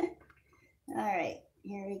good. All right,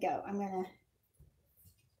 here we go. I'm gonna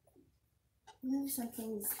move some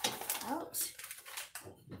things out.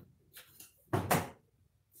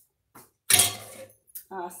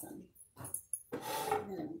 Awesome. I'm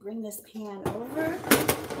gonna bring this pan over.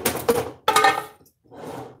 I'm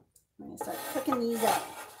gonna start cooking these up.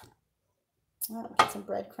 Oh, get some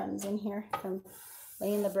breadcrumbs in here from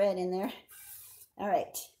laying the bread in there. All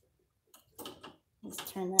right, let's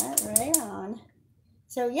turn that right on.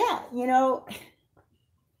 So yeah, you know,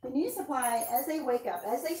 the news supply, as they wake up,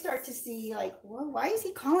 as they start to see like, well, why is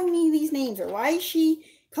he calling me these names? Or why is she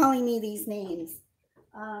calling me these names?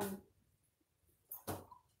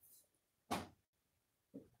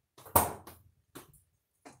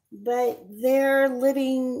 But they're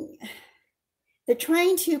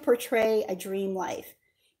trying to portray a dream life,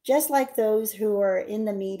 just like those who are in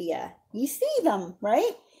the media. You see them,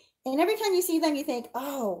 right? And every time you see them, you think,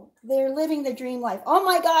 oh, they're living the dream life. Oh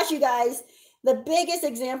my gosh, you guys, the biggest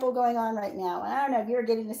example going on right now. And I don't know if you're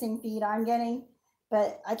getting the same feed I'm getting,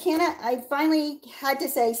 but I finally had to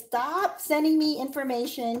say, stop sending me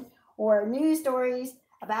information or news stories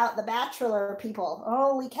about the Bachelor people.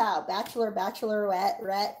 Holy cow, Bachelor,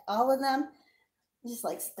 Bachelorette, all of them. Just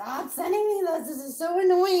like, stop sending me those. This is so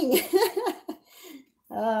annoying.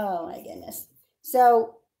 Oh my goodness.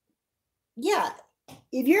 So yeah,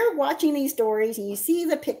 if you're watching these stories and you see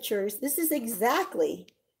the pictures, this is exactly,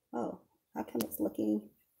 oh, how come it's looking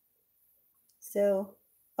so,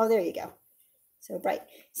 oh, there you go. So bright.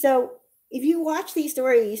 So if you watch these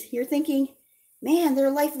stories, you're thinking, man, their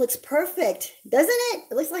life looks perfect, doesn't it?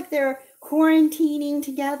 It looks like they're quarantining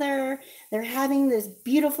together. They're having this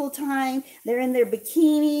beautiful time. They're in their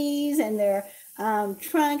bikinis and their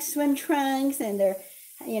trunks, swim trunks, and they're,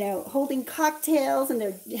 you know, holding cocktails and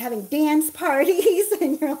they're having dance parties.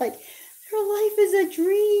 And you're like, their life is a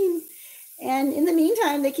dream. And in the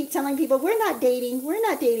meantime, they keep telling people, we're not dating,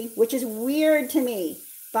 which is weird to me.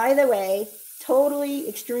 By the way, totally,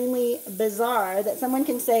 extremely bizarre that someone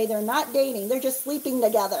can say they're not dating, they're just sleeping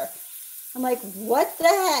together. I'm like, what the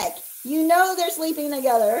heck? You know they're sleeping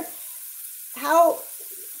together. How?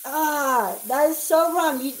 That is so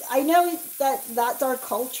wrong. I know that that's our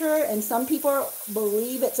culture, and some people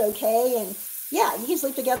believe it's okay. And yeah, you can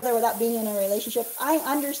sleep together without being in a relationship. I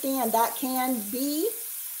understand that can be,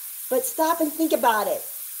 but stop and think about it.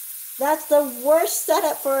 That's the worst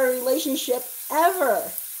setup for a relationship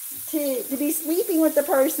ever. To be sleeping with the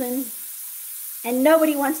person and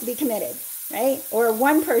nobody wants to be committed, right? Or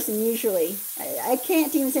one person usually. I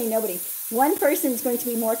can't even say nobody. One person is going to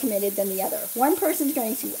be more committed than the other. One person is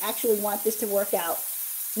going to actually want this to work out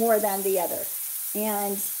more than the other.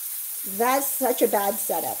 And that's such a bad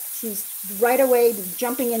setup. She's right away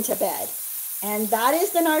jumping into bed. And that is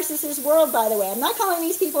the narcissist world, by the way. I'm not calling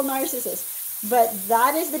these people narcissists, but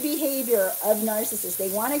that is the behavior of narcissists. They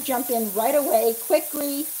want to jump in right away,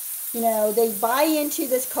 quickly. You know, they buy into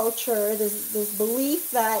this culture, this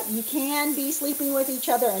belief that you can be sleeping with each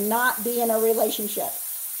other and not be in a relationship.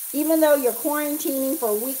 Even though you're quarantining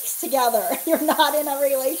for weeks together, you're not in a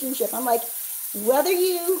relationship. I'm like, whether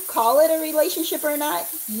you call it a relationship or not,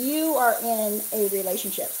 you are in a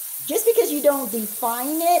relationship. Just because you don't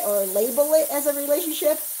define it or label it as a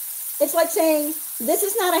relationship, it's like saying, this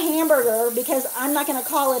is not a hamburger because I'm not going to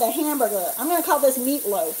call it a hamburger. I'm going to call this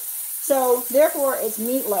meatloaf. So therefore it's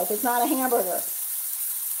meatloaf. It's not a hamburger.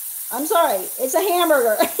 I'm sorry. It's a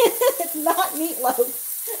hamburger. It's not meatloaf.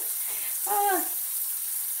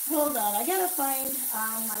 Hold on. I got to find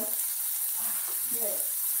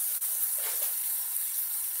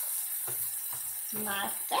my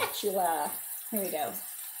spatula. Here we go.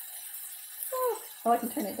 Oh, I can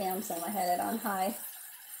turn it down some. I had it on high.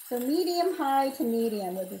 So medium high to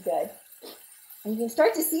medium would be good. And you can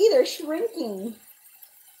start to see they're shrinking.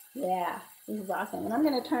 Yeah, this is awesome. And I'm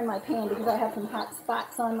going to turn my pan because I have some hot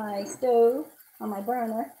spots on my stove, on my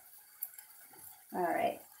burner. All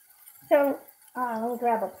right. So let me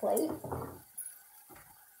grab a plate.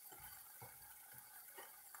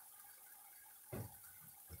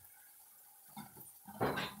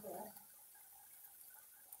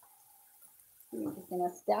 I'm just going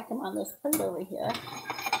to stack them on this plate over here.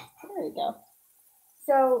 There we go.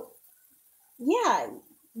 So, yeah,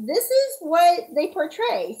 this is what they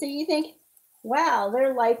portray. So you think, wow,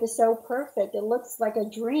 their life is so perfect. It looks like a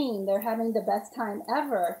dream. They're having the best time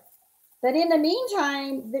ever. But in the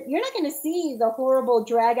meantime, you're not going to see the horrible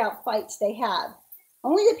drag-out fights they have.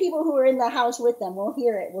 Only the people who are in the house with them will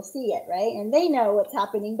hear it, will see it, right? And they know what's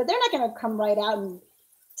happening, but they're not going to come right out and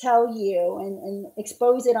tell you and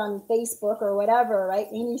expose it on Facebook or whatever, right?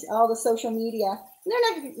 All the social media. And they're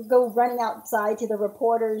not going to go running outside to the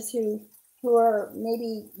reporters who are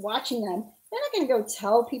maybe watching them. They're not going to go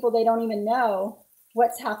tell people they don't even know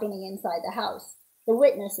what's happening inside the house. The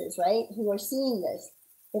witnesses, right, who are seeing this.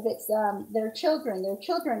 If it's their children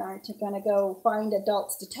aren't going to go find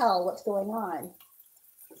adults to tell what's going on.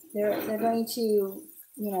 They're going to,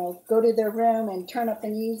 go to their room and turn up the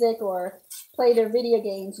music or play their video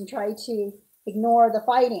games and try to ignore the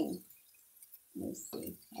fighting. Let me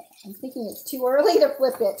see. I'm thinking it's too early to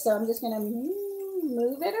flip it, so I'm just going to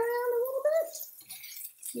move it around a little bit.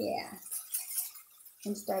 Yeah.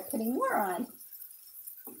 And start putting more on.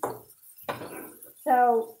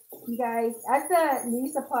 So, you guys, as the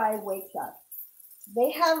new supply wakes up,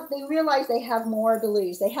 they realize they have more to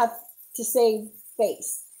lose. They have to save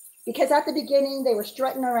face. Because at the beginning, they were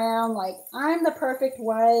strutting around like, I'm the perfect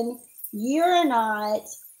one, you're not.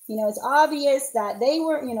 It's obvious that they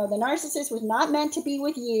were, the narcissist was not meant to be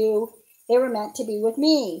with you. They were meant to be with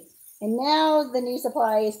me. And now the new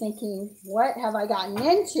supply is thinking, what have I gotten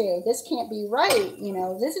into? This can't be right.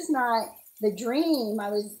 This is not the dream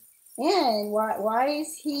I was in. Why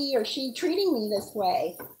is he or she treating me this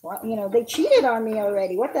way? Well, they cheated on me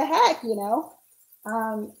already. What the heck,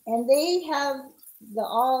 and they have the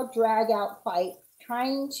all drag out fight,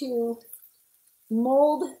 trying to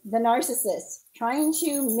mold the narcissist, trying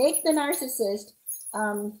to make the narcissist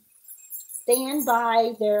stand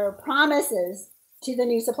by their promises to the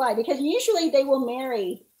new supply, because usually they will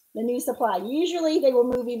marry the new supply. Usually they will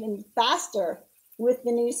move even faster with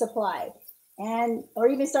the new supply, or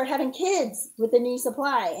even start having kids with the new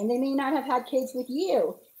supply, and they may not have had kids with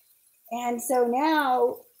you. And so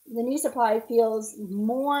now the new supply feels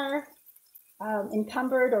more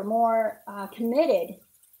encumbered or more committed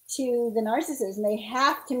to the narcissist, and they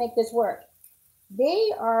have to make this work.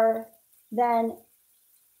 They are then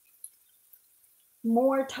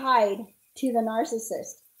more tied to the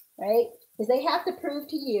narcissist, right? Because they have to prove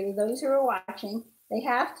to you, those who are watching, they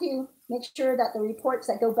have to make sure that the reports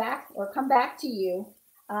that go back or come back to you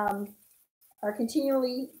are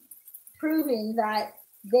continually proving that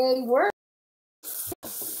they were.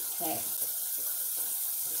 Okay.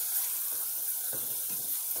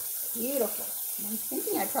 Beautiful. I'm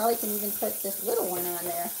thinking I probably can even put this little one on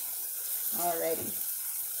there already.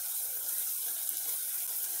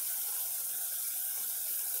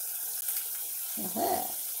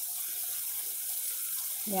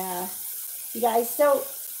 Yeah, you guys, so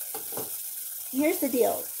here's the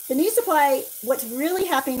deal. The new supply, what's really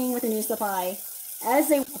happening with the new supply,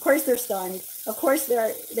 of course they're stunned. Of course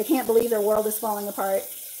they can't believe their world is falling apart.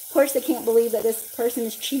 Of course they can't believe that this person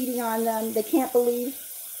is cheating on them. They can't believe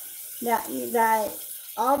that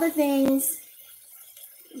all the things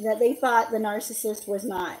that they thought the narcissist was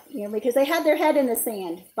not, because they had their head in the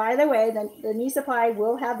sand. By the way, the new supply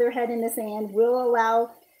will have their head in the sand, will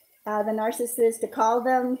allow the narcissist to call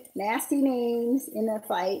them nasty names in a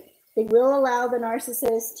fight. They will allow the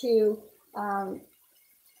narcissist to,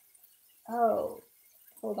 oh,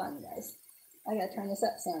 hold on, you guys. I gotta turn this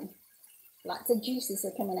up soon. Lots of juices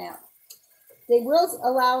are coming out. They will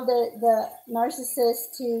allow the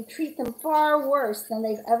narcissist to treat them far worse than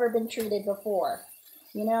they've ever been treated before.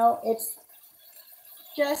 It's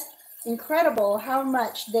just incredible how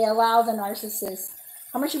much they allow the narcissist,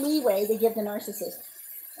 how much leeway they give the narcissist.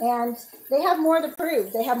 And they have more to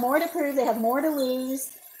prove. They have more to prove. They have more to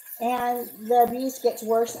lose. And the abuse gets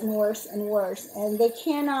worse and worse and worse. And they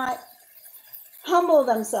cannot humble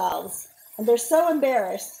themselves. And they're so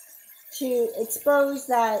embarrassed to expose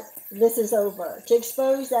that this is over, to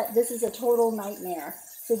expose that this is a total nightmare.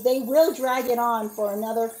 So they will drag it on for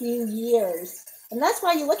another few years. And that's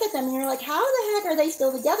why you look at them and you're like, how the heck are they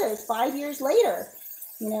still together? It's 5 years later.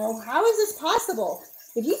 How is this possible?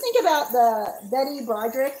 If you think about the Betty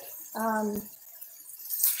Broderick, I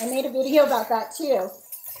made a video about that too,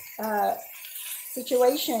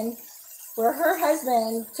 situation where her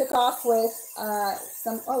husband took off with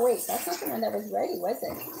oh wait, that's not the one that was ready, was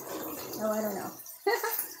it? Oh, I don't know.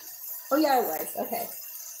 Oh yeah, it was, okay.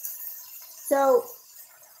 So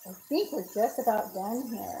I think we're just about done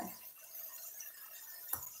here.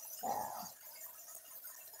 Wow.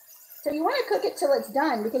 So you want to cook it till it's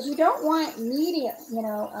done, because you don't want medium,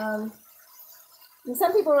 and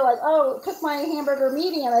some people are like, oh, cook my hamburger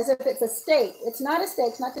medium as if it's a steak. It's not a steak.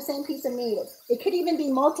 It's not the same piece of meat. It could even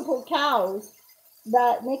be multiple cows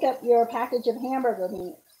that make up your package of hamburger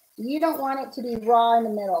meat. You don't want it to be raw in the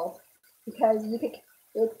middle, because it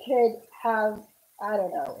could have, I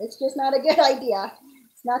don't know, it's just not a good idea.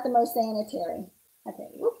 It's not the most sanitary. Okay,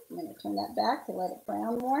 whoop, I'm going to turn that back to let it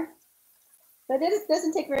brown more. But it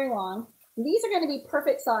doesn't take very long. And these are going to be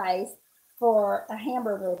perfect size for a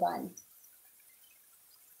hamburger bun.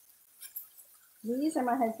 These are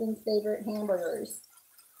my husband's favorite hamburgers.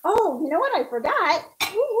 Oh, you know what I forgot?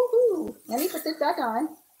 Woo-hoo-hoo. Let me put this back on.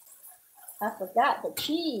 I forgot the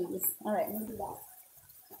cheese. All right, let me do that.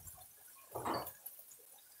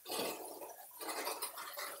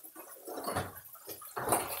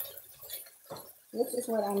 This is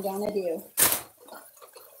what I'm gonna do.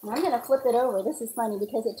 And I'm gonna flip it over. This is funny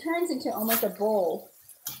because it turns into almost a bowl.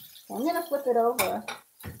 So I'm gonna flip it over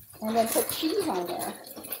and then put cheese on there.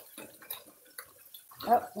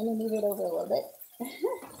 Oh, let me move it over a little bit.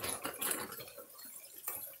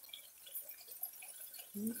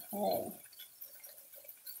 Okay.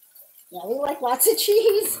 Yeah, we like lots of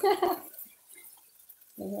cheese.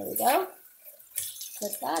 And here we go.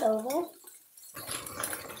 Flip that over.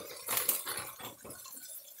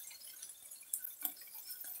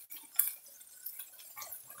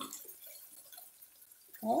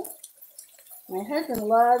 Okay. My husband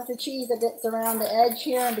loves the cheese that gets around the edge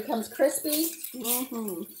here and becomes crispy.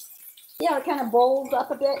 See how it kind of bowls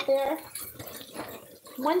up a bit there?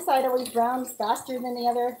 One side always browns faster than the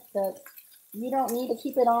other. So you don't need to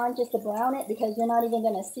keep it on just to brown it because you're not even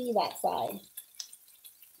going to see that side.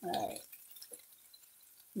 All right.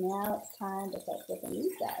 Now it's time to start flipping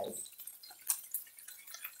these guys.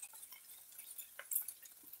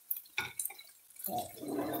 Okay.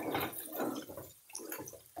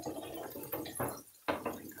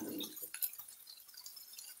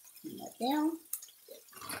 Turn that down.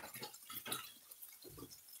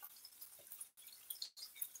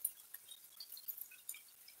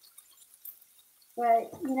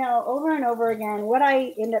 But, you know, over and over again, what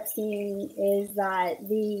I end up seeing is that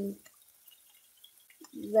the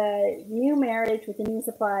new marriage with the new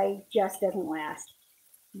supply just doesn't last.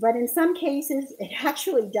 But in some cases, it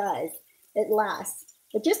actually does. It lasts.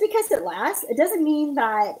 But just because it lasts, it doesn't mean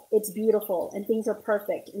that it's beautiful and things are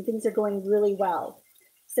perfect and things are going really well.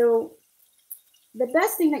 So the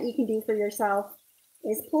best thing that you can do for yourself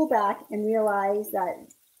is pull back and realize that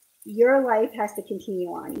your life has to continue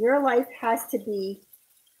on. Your life has to be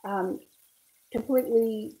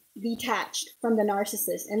completely detached from the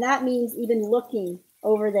narcissist. And that means even looking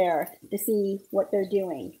over there to see what they're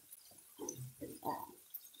doing.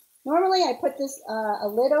 Normally I put this a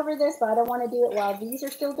lid over this, but I don't want to do it while these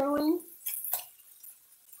are still going.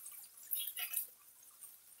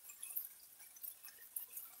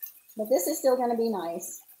 But this is still going to be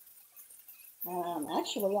nice.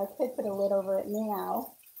 Actually, I could put a lid over it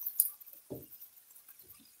now.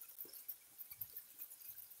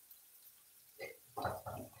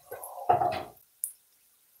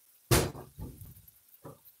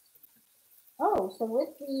 Oh, so with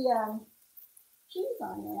the cheese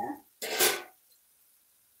on there,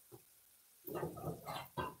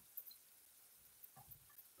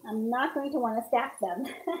 I'm not going to want to stack them.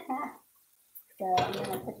 So I'm going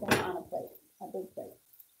to put them on a plate, a big plate.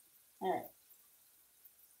 All right.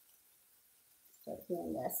 Start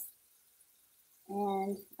doing this.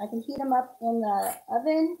 And I can heat them up in the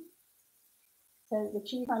oven so the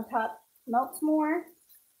cheese on top melts more.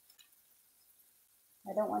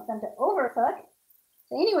 I don't want them to overcook.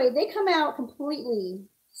 So anyway, they come out completely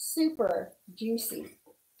super juicy.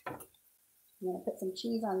 I'm going to put some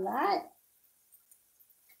cheese on that.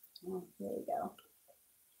 Oh, there we go.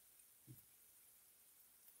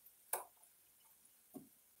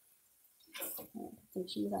 Put some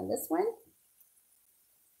cheese on this one.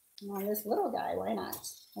 And on this little guy, why not?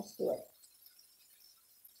 Let's do it.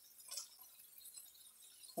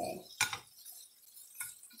 Okay.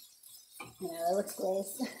 Yeah, that looks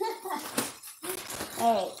gross.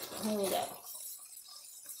 All right, here we go.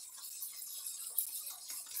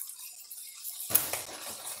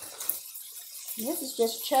 And this is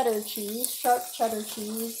just cheddar cheese, sharp cheddar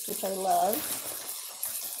cheese, which I love.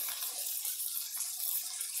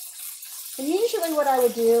 And usually what I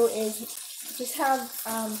would do is just have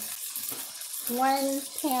one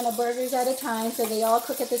pan of burgers at a time so they all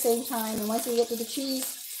cook at the same time. And once we get to the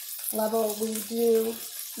cheese level, we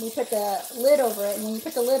put the lid over it. And when you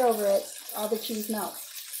put the lid over it, all the cheese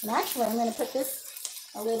melts. And actually, I'm going to put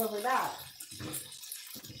a lid over that.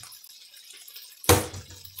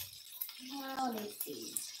 Now, let me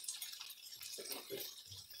see.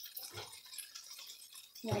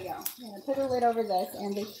 There we go. I'm going to put a lid over this,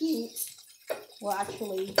 and the heat will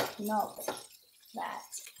actually melt that.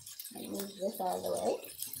 Let me move this out of the way.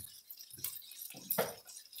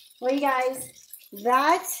 Well, you guys,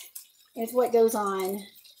 that is what goes on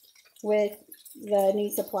with the new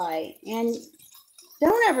supply. And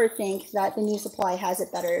don't ever think that the new supply has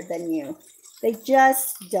it better than you. They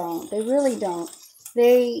just don't. They really don't.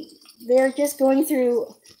 They're just going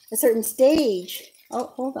through a certain stage.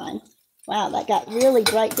 Oh, hold on. Wow, that got really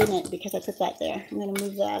bright, didn't it? Because I put that there. I'm going to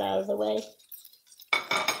move that out of the way.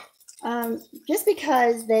 Just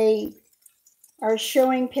because they are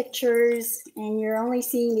showing pictures and you're only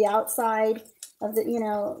seeing the outside of the,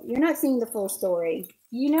 you're not seeing the full story.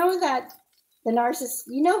 You know that the narcissist,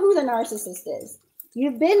 you know who the narcissist is.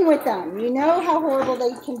 You've been with them. You know how horrible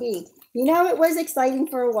they can be. You know it was exciting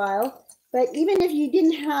for a while, but even if you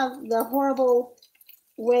didn't have the horrible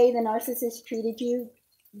way the narcissist treated you,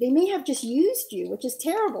 they may have just used you, which is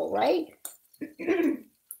terrible, right?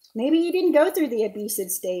 Maybe you didn't go through the abusive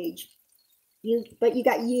stage, but you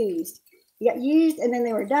got used. You got used, and then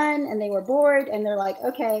they were done, and they were bored, and they're like,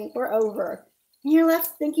 okay, we're over. And you're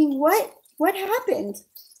left thinking, what happened?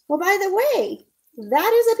 Well, by the way,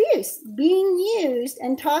 that is abuse. Being used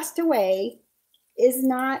and tossed away is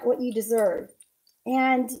not what you deserve.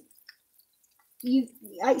 And it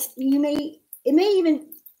may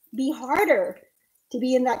even be harder to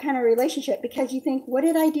be in that kind of relationship because you think, what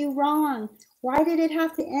did I do wrong? Why did it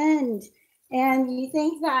have to end? And you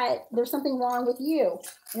think that there's something wrong with you.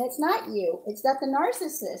 And it's not you. It's that the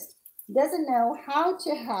narcissist doesn't know how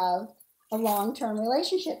to have a long-term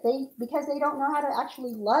relationship. Because they don't know how to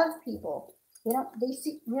actually love people.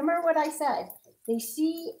 Remember what I said. They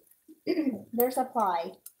see their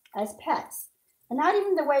supply as pets. And not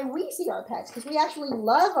even the way we see our pets, because we actually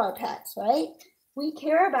love our pets, right? We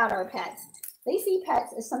care about our pets. They see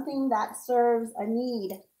pets as something that serves a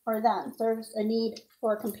need for them, serves a need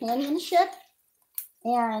for companionship.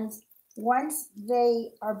 And once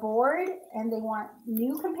they are bored and they want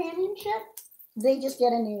new companionship, they just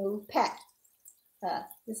get a new pet.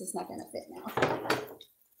 This is not going to fit now. I'm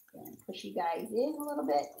going to push you guys in a little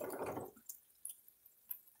bit.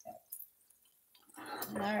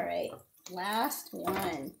 All right, last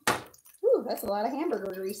one. Ooh, that's a lot of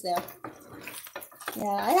hamburger grease there. Yeah,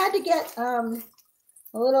 I had to get a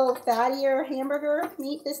little fattier hamburger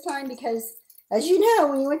meat this time because, as you know,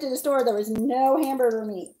 when you went to the store, there was no hamburger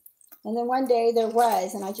meat. And then one day there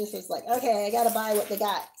was, and I just was like, okay, I got to buy what they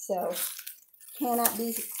got. So cannot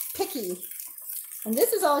be picky. And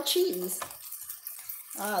this is all cheese.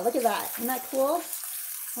 Ah, look at that. Isn't that cool?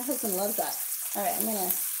 My husband loves that. All right, I'm going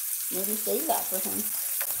to maybe save that for him.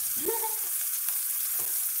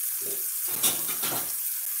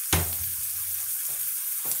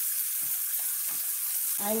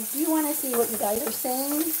 I do want to see what you guys are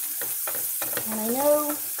saying. And I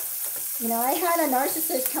know, I had a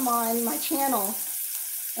narcissist come on my channel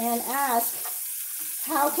and ask,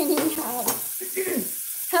 how can he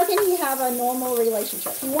have a normal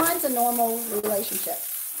relationship? He wants a normal relationship.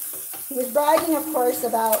 He was bragging, of course,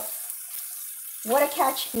 about what a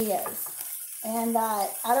catch he is. And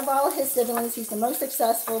that out of all his siblings, he's the most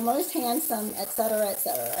successful, most handsome, etc.,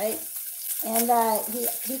 right? And that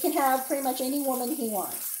he can have pretty much any woman he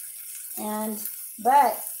wants.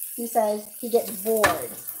 But he says he gets bored.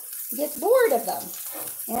 He gets bored of them.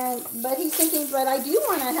 But he's thinking, but I do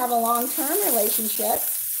want to have a long-term relationship.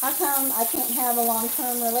 How come I can't have a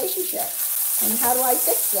long-term relationship? And how do I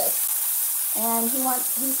fix this? And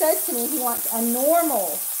he says to me he wants a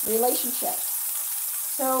normal relationship.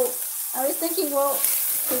 So I was thinking, well,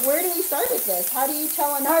 so where do we start with this? How do you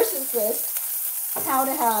tell a narcissist how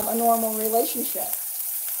to have a normal relationship?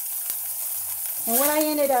 And what I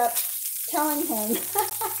ended up telling him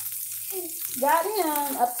got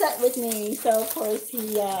him upset with me. So of course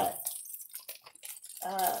he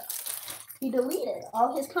deleted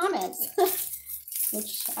all his comments,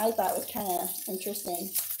 which I thought was kind of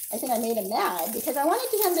interesting. I think I made him mad because I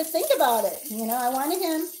wanted him to think about it. I wanted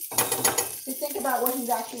him to think about what he's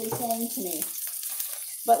actually saying to me.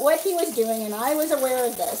 But what he was doing, and I was aware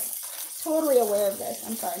of this, totally aware of this.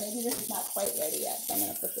 I'm sorry, maybe this is not quite ready yet, so I'm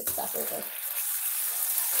going to put this back over.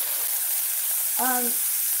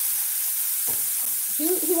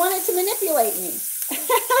 He wanted to manipulate me.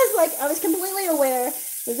 I was completely aware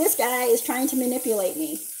that this guy is trying to manipulate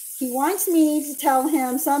me. He wants me to tell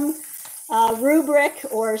him some rubric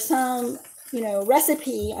or some,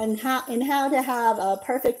 recipe on how to have a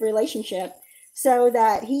perfect relationship so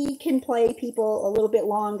that he can play people a little bit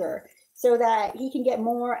longer, so that he can get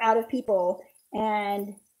more out of people,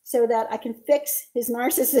 and so that I can fix his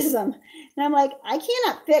narcissism. And I'm like, I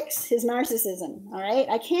cannot fix his narcissism, all right?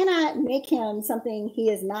 I cannot make him something he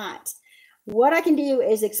is not. What I can do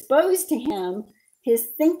is expose to him his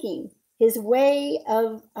thinking, his way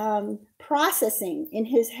of processing in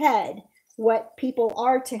his head what people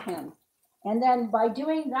are to him. And then by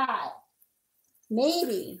doing that,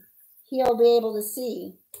 maybe he'll be able to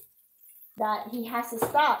see that he has to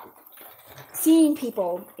stop seeing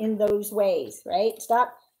people in those ways, right?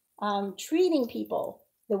 Stop treating people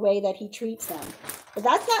the way that he treats them. But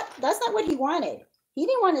that's not what he wanted. He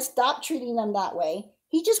didn't want to stop treating them that way.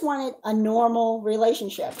 He just wanted a normal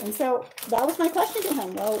relationship. And so that was my question to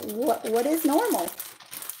him. Well, what is normal?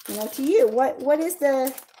 You know, to you, what is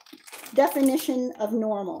the definition of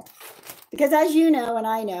normal? Because as you know, and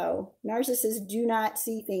I know, narcissists do not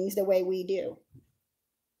see things the way we do.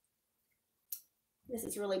 This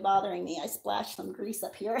is really bothering me. I splashed some grease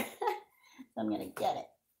up here. So I'm going to get it.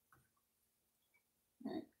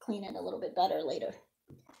 Clean it a little bit better later.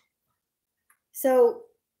 So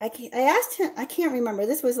I asked him, I can't remember,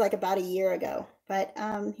 this was like about a year ago, but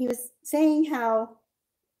he was saying how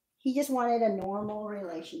he just wanted a normal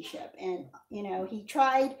relationship. And, you know, he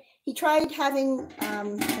tried having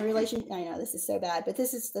a relationship. I know this is so bad, but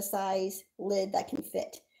this is the size lid that can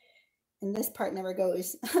fit. And this part never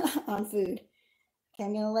goes on food. Okay,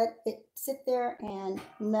 I'm going to let it sit there and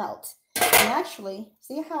melt. And actually,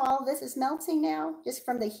 see how all this is melting now? Just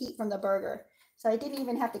from the heat from the burger. So I didn't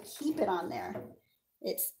even have to keep it on there.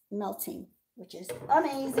 It's melting, which is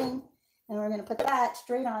amazing. And we're going to put that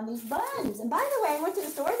straight on these buns. And by the way, I went to the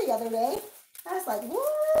store the other day. I was like,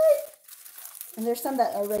 what? And there's some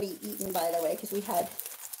that are already eaten, by the way, because we had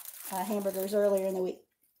hamburgers earlier in the week.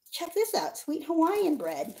 Check this out. Sweet Hawaiian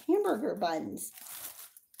bread. Hamburger buns.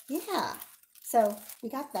 Yeah. So we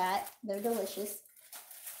got that. They're delicious.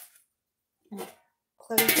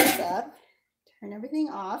 Close this up. Turn everything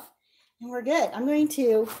off. And we're good. I'm going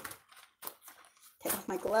to take off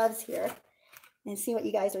my gloves here and see what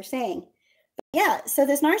you guys are saying. But yeah, so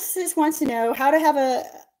this narcissist wants to know how to have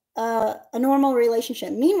a normal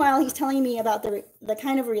relationship. Meanwhile, he's telling me about the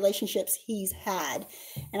kind of relationships he's had,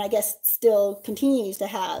 and I guess still continues to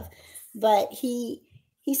have. But he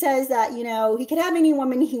says that, you know, he could have any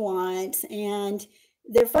woman he wants, and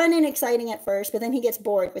they're fun and exciting at first, but then he gets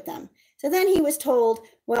bored with them. So then he was told,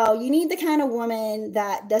 well, you need the kind of woman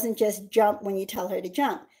that doesn't just jump when you tell her to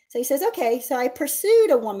jump. So he says, okay, so I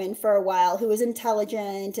pursued a woman for a while who was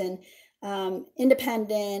intelligent and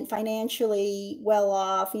independent, financially well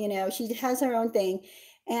off, you know, she has her own thing.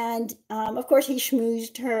 And of course, he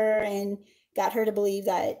schmoozed her and got her to believe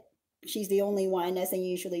that she's the only one, as they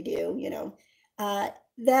usually do, you know.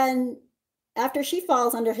 Then after she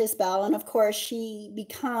falls under his spell, and of course, she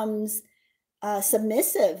becomes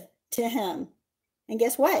submissive to him. And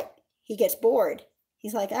guess what? He gets bored.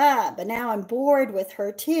 He's like, but now I'm bored with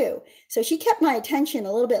her too. So she kept my attention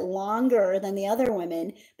a little bit longer than the other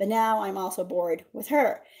women, but now I'm also bored with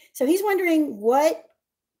her. So he's wondering what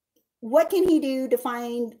can he do to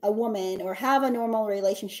find a woman or have a normal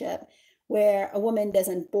relationship where a woman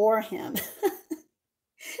doesn't bore him.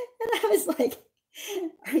 And I was like,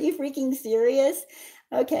 are you freaking serious?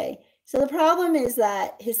 Okay. So the problem is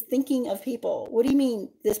that his thinking of people. What do you mean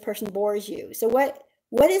this person bores you? So what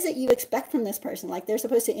is it you expect from this person? Like they're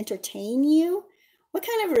supposed to entertain you? What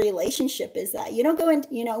kind of a relationship is that? You don't go in,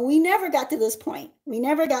 you know, we never got to this point. We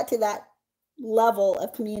never got to that level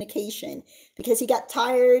of communication because he got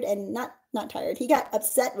tired and not tired. He got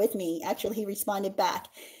upset with me. Actually, he responded back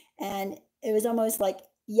and it was almost like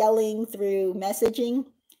yelling through messaging.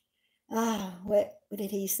 What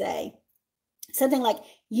did he say? Something like,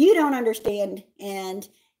 you don't understand. And,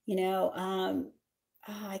 you know,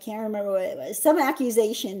 I can't remember what it was. Some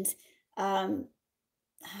accusations. I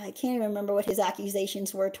can't even remember what his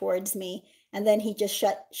accusations were towards me. And then he just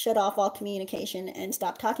shut off all communication and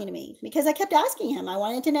stopped talking to me because I kept asking him. I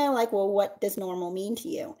wanted to know, like, well, what does normal mean to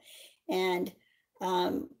you? And,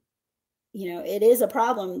 you know, it is a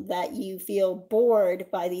problem that you feel bored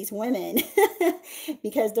by these women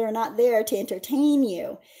because they're not there to entertain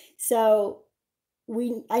you. So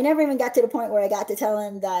I never even got to the point where I got to tell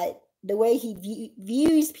him that the way he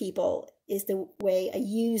views people is the way a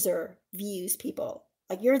user views people.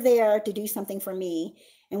 Like, you're there to do something for me.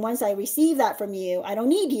 And once I receive that from you, I don't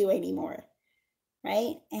need you anymore.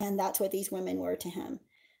 Right? And that's what these women were to him.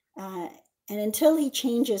 And until he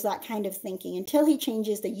changes that kind of thinking, until he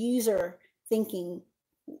changes the user thinking,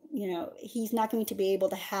 you know, he's not going to be able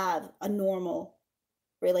to have a normal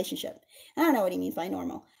relationship. I don't know what he means by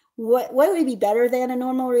normal. What would be better than a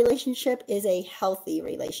normal relationship is a healthy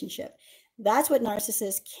relationship. That's what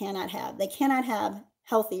narcissists cannot have. They cannot have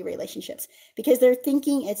healthy relationships because their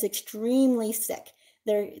thinking is extremely sick.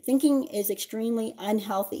 Their thinking is extremely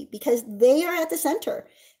unhealthy because they are at the center.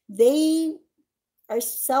 They are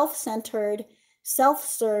self-centered,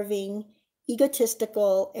 self-serving,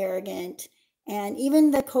 egotistical, arrogant, and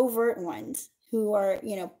even the covert ones who are,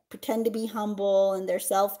 pretend to be humble and they're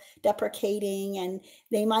self-deprecating, and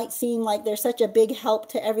they might seem like they're such a big help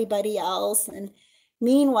to everybody else. And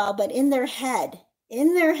meanwhile, but in their head,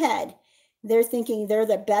 they're thinking they're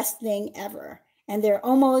the best thing ever. And they're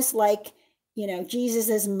almost like,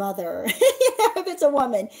 Jesus's mother, if it's a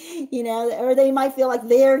woman, or they might feel like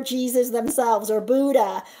they're Jesus themselves, or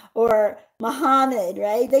Buddha, or Muhammad,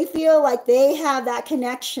 right? They feel like they have that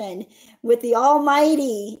connection with the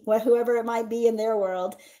Almighty, whoever it might be in their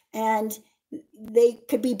world, and they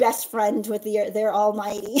could be best friends with their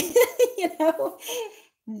Almighty.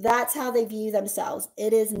 That's how they view themselves.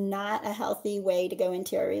 It is not a healthy way to go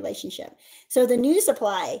into a relationship. So the new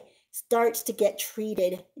supply starts to get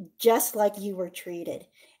treated just like you were treated,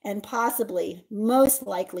 and possibly, most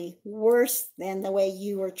likely, worse than the way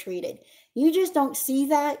you were treated. You just don't see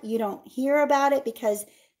that. You don't hear about it because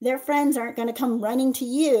their friends aren't going to come running to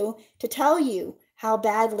you to tell you how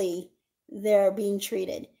badly they're being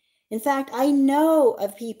treated. In fact, I know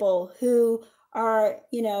of people who are,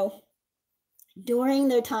 during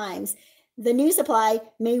their times, the new supply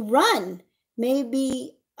may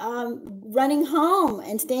be running home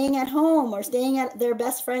and staying at home, or staying at their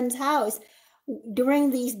best friend's house during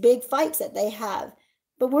these big fights that they have.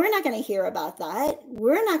 But we're not going to hear about that.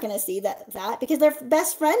 We're not going to see that because their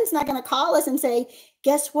best friend's not going to call us and say,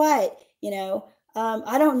 guess what?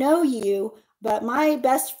 I don't know you, but my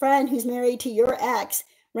best friend who's married to your ex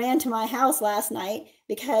ran to my house last night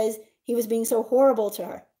because he was being so horrible to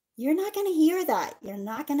her. You're not going to hear that. You're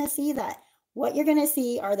not going to see that. What you're going to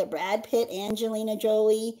see are the Brad Pitt, Angelina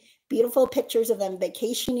Jolie, beautiful pictures of them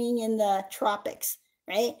vacationing in the tropics,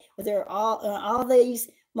 right? With their all these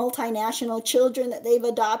multinational children that they've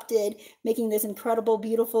adopted, making this incredible,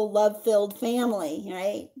 beautiful, love-filled family,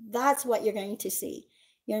 right? That's what you're going to see.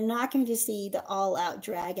 You're not going to see the all-out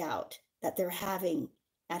drag out that they're having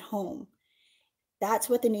at home. That's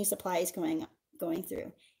what the new supply is going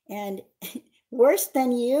through. And worse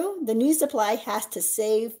than you, the new supply has to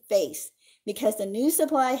save face, because the new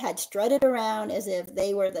supply had strutted around as if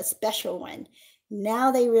they were the special one.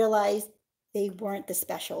 Now they realize they weren't the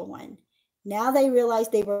special one. Now they realize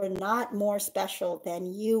they were not more special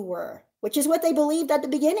than you were, which is what they believed at the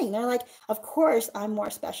beginning. They're like, of course I'm more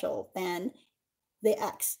special than the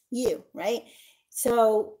ex, you, right?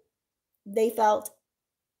 So they felt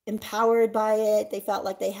empowered by it. They felt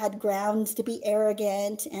like they had grounds to be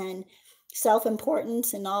arrogant and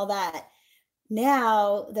self-importance and all that.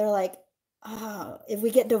 Now they're like, oh, if we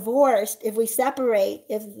get divorced, if we separate,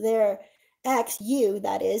 if their ex, you,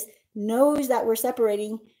 that is, knows that we're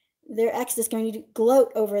separating, their ex is going to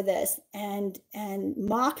gloat over this and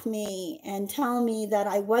mock me and tell me that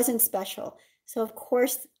I wasn't special. So of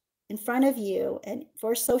course, in front of you and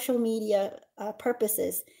for social media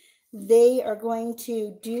purposes, they are going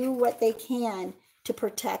to do what they can to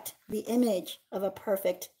protect the image of a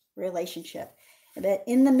perfect relationship. But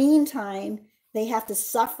in the meantime, they have to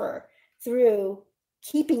suffer through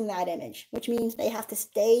keeping that image, which means they have to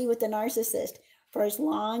stay with the narcissist for as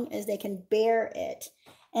long as they can bear it.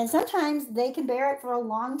 And sometimes they can bear it for a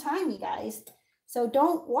long time, you guys. So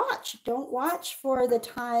don't watch for the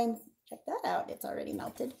time. Check that out. It's already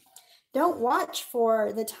melted. Don't watch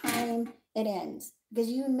for the time it ends, because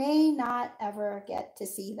you may not ever get to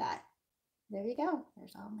see that. There you go.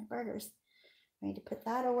 There's all my burgers. I need to put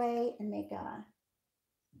that away and make a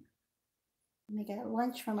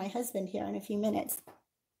lunch for my husband here in a few minutes.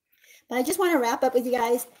 But I just want to wrap up with you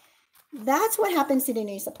guys. That's what happens to the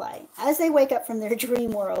new supply as they wake up from their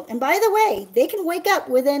dream world. And by the way, they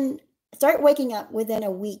can start waking up within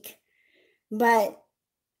a week, but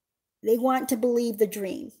they want to believe the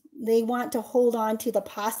dream. They want to hold on to the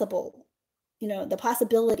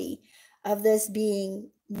possibility of this being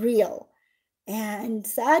real. And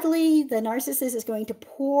sadly, the narcissist is going to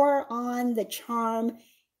pour on the charm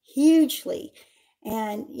hugely.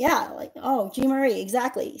 And yeah, like, oh, G. Marie,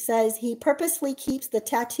 exactly, says he purposely keeps the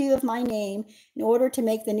tattoo of my name in order to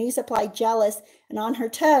make the new supply jealous and on her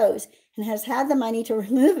toes, and has had the money to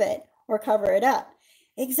remove it or cover it up.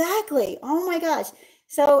 Exactly. Oh my gosh.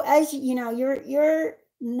 So as you know, you're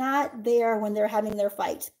not there when they're having their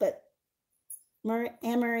fights, but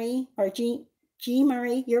Anne-Marie or G.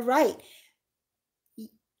 Marie, you're right.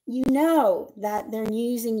 You know that they're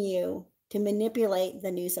using you to manipulate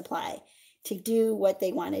the new supply, to do what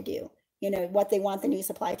they want to do, what they want the new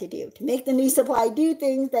supply to do, to make the new supply do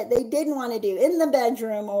things that they didn't want to do in the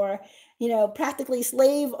bedroom, or, practically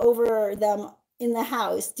slave over them in the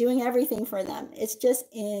house, doing everything for them. It's just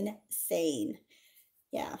insane.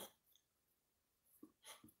 Yeah.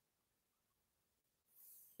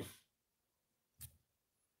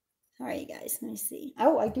 All right, you guys, let me see.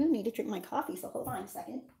 Oh, I do need to drink my coffee, so hold on a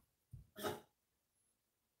second.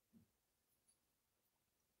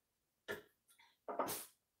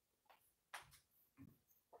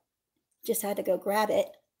 Just had to go grab it.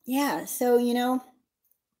 Yeah, so,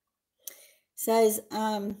 says,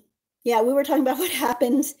 yeah, we were talking about what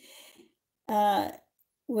happens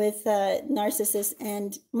with narcissists,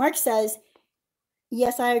 and Mark says,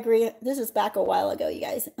 yes, I agree. This is back a while ago, you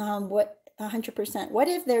guys. What 100%. What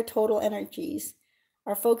if their total energies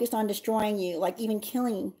are focused on destroying you, like even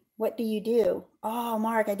killing? What do you do? Oh,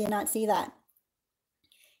 Mark, I did not see that.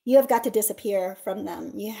 You have got to disappear from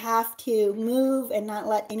them. You have to move and not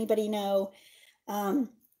let anybody know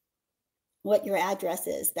what your address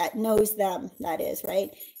is that knows them, that is, right?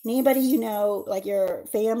 Anybody you know, like your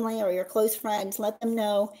family or your close friends, let them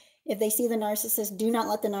know. If they see the narcissist, do not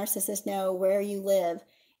let the narcissist know where you live.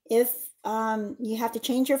 If you have to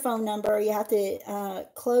change your phone number, you have to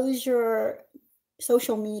close your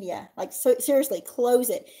social media, like seriously, close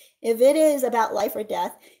it. If it is about life or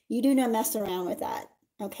death, you do not mess around with that,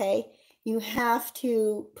 okay? You have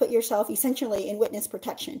to put yourself essentially in witness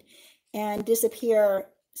protection and disappear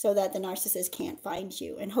so that the narcissist can't find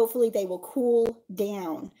you. And hopefully they will cool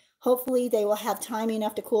down. Hopefully they will have time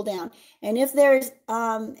enough to cool down. And if there's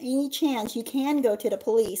any chance, you can go to the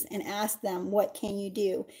police and ask them, what can you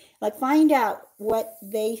do? Like, find out what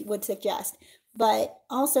they would suggest. But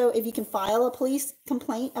also, if you can file a police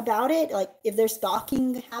complaint about it, like if there's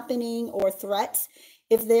stalking happening or threats,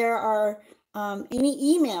 if there are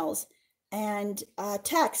any emails and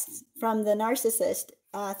texts from the narcissist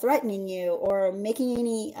threatening you or making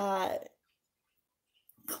any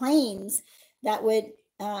claims that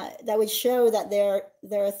would show that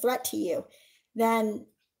they're a threat to you, then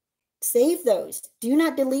save those. Do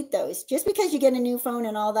not delete those. Just because you get a new phone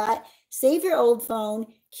and all that, save your old phone.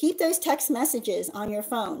 Keep those text messages on your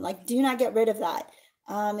phone. Like, do not get rid of that.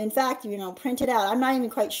 In fact, print it out. I'm not even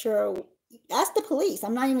quite sure. Ask the police.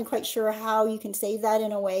 I'm not even quite sure how you can save that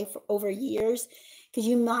in a way for over years, because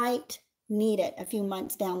you might need it a few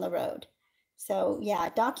months down the road. So yeah,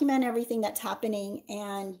 document everything that's happening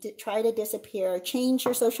and try to disappear. Change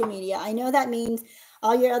your social media. I know that means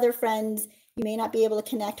all your other friends you may not be able to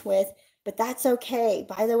connect with, but that's okay.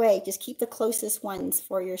 By the way, just keep the closest ones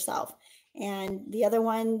for yourself. And the other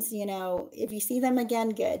ones, if you see them again,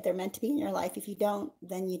 good. They're meant to be in your life. If you don't,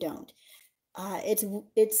 then you don't.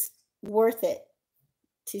 It's worth it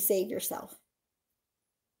to save yourself.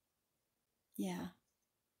 Yeah.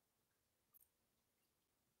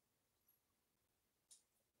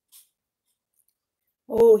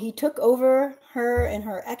 Oh, he took over her and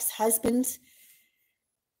her ex-husband's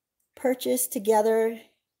purchase together.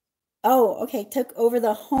 Oh, okay. Took over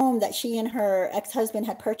the home that she and her ex-husband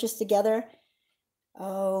had purchased together.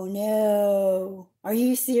 Oh no. Are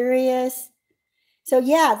you serious? So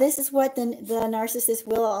yeah, this is what the narcissist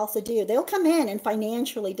will also do. They'll come in and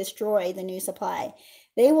financially destroy the new supply.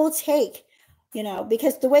 They will take,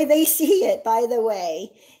 because the way they see it, by the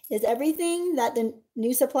way, is everything that the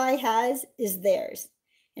new supply has is theirs.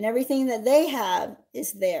 And everything that they have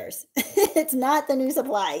is theirs. It's not the new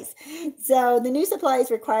supplies. So the new supply is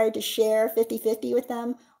required to share 50-50 with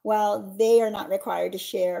them, while they are not required to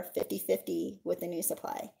share 50-50 with the new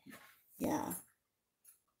supply. Yeah.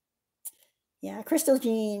 Yeah, Crystal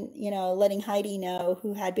Jean, letting Heidi know,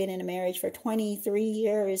 who had been in a marriage for 23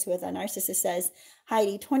 years with a narcissist, says,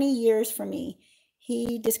 Heidi, 20 years for me.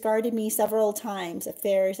 He discarded me several times,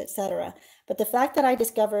 affairs, etc. But the fact that I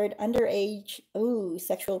discovered underage,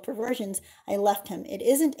 sexual perversions, I left him. It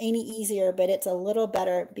isn't any easier, but it's a little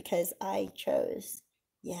better because I chose.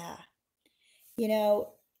 Yeah.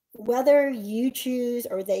 Whether you choose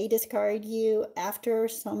or they discard you after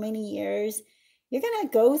so many years, you're going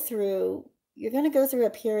to go through a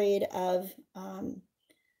period of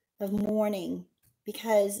mourning,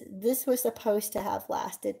 because this was supposed to have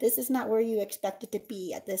lasted. This is not where you expected to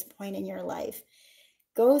be at this point in your life.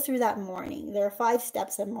 Go through that mourning. There are 5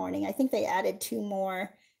 steps of mourning. I think they added 2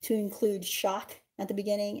 more to include shock at the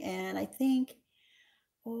beginning, and I think,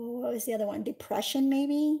 what was the other one? Depression,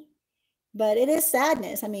 maybe? But it is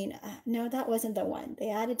sadness. I mean, no, that wasn't the one.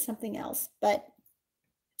 They added something else. But,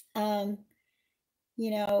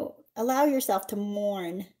 allow yourself to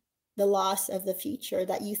mourn the loss of the future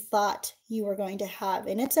that you thought you were going to have.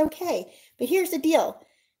 And it's okay. But here's the deal.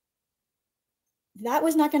 That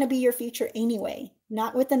was not going to be your future anyway,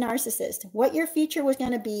 not with the narcissist. What your future was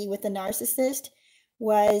going to be with the narcissist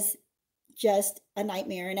was just a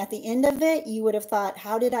nightmare. And at the end of it, you would have thought,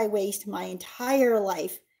 how did I waste my entire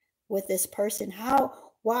life with this person?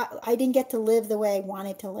 Why I didn't get to live the way I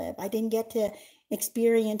wanted to live. I didn't get to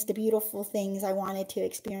experience the beautiful things I wanted to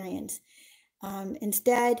experience.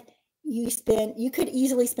 Instead, you could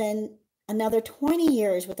easily spend another 20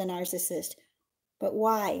 years with a narcissist. But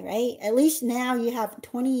why, right? At least now you have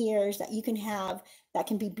 20 years that you can have that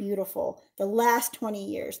can be beautiful. The last 20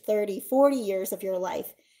 years, 30, 40 years of your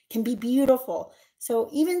life can be beautiful. So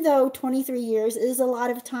even though 23 years is a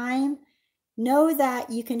lot of time, know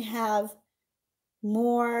that you can have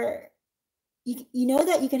more, you know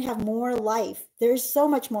that you can have more life. There's so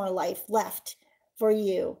much more life left for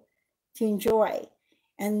you to enjoy.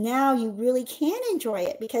 And now you really can enjoy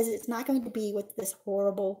it because it's not going to be with this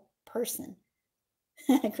horrible person.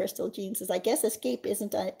 Crystal Jean says, I guess Escape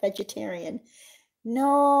isn't a vegetarian.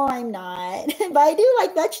 No, I'm not. But I do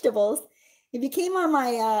like vegetables. If you came on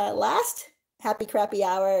my last Happy Crappy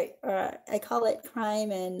Hour, or I call it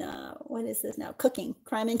Crime and, what is this now? Cooking.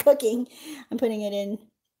 Crime and Cooking. I'm putting it in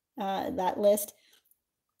that list.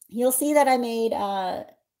 You'll see that I made,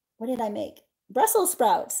 what did I make? Brussels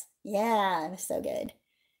sprouts. Yeah, it was so good.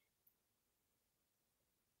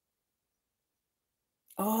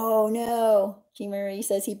 Oh no, Jean Marie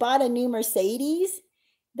says he bought a new Mercedes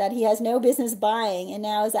that he has no business buying and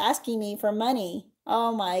now is asking me for money.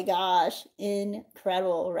 Oh my gosh,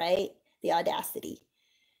 incredible, right? The audacity.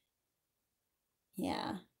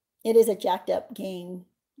 Yeah, it is a jacked up game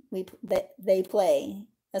that they play.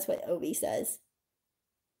 That's what Obi says.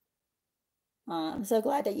 I'm so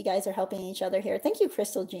glad that you guys are helping each other here. Thank you,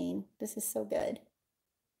 Crystal Jean. This is so good.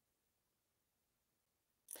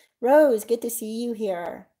 Rose, good to see you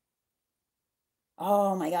here.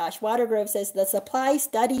 Oh my gosh, Watergrove says the supply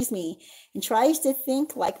studies me and tries to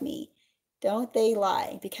think like me. Don't they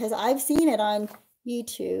lie? Because I've seen it on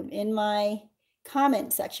YouTube in my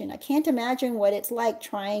comment section. I can't imagine what it's like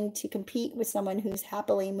trying to compete with someone who's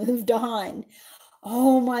happily moved on.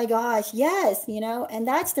 Oh my gosh, yes, and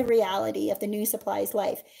that's the reality of the new supplies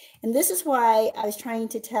life. And this is why I was trying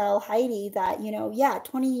to tell Heidi that, yeah,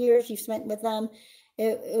 20 years you've spent with them.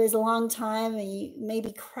 It was a long time and you may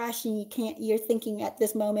be crushed and you're thinking at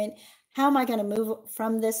this moment, how am I going to move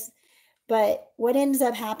from this? But what ends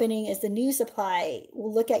up happening is the new supply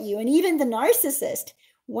will look at you, and even the narcissist,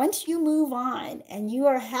 once you move on and you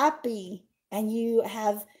are happy and you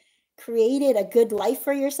have created a good life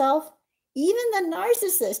for yourself, even the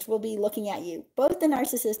narcissist will be looking at you. Both the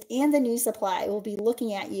narcissist and the new supply will be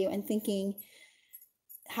looking at you and thinking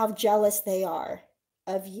how jealous they are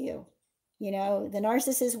of you. The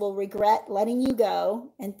narcissist will regret letting you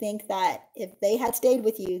go and think that if they had stayed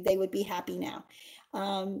with you, they would be happy now.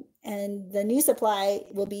 And the new supply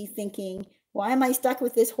will be thinking, why am I stuck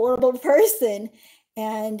with this horrible person?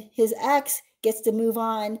 And his ex gets to move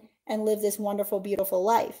on and live this wonderful, beautiful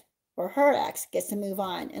life. Or her ex gets to move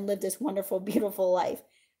on and live this wonderful, beautiful life.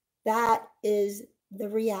 That is the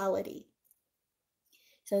reality.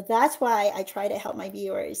 So that's why I try to help my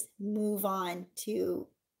viewers move on to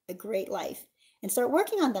a great life and start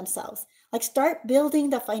working on themselves. Like, start building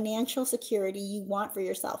the financial security you want for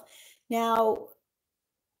yourself. Now,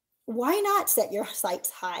 why not set your sights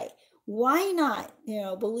high? Why not,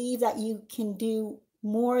 believe that you can do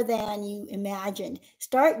more than you imagined?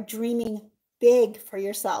 Start dreaming big for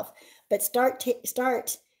yourself, but start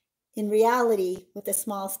in reality with the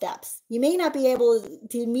small steps. You may not be able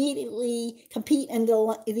to immediately compete in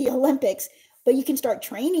the Olympics, but you can start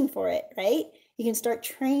training for it, right? You can start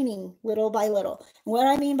training little by little. And what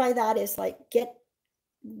I mean by that is, like, get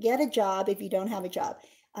a job if you don't have a job.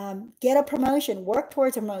 Get a promotion. Work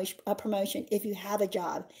towards a promotion if you have a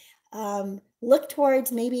job. Look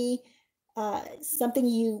towards maybe something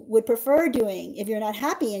you would prefer doing if you're not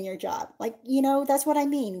happy in your job. Like, that's what I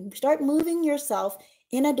mean. Start moving yourself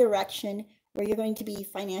in a direction where you're going to be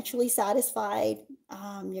financially satisfied.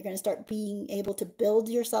 You're going to start being able to build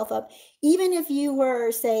yourself up. Even if you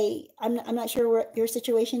were, say, I'm not sure what your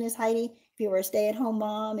situation is, Heidi, if you were a stay-at-home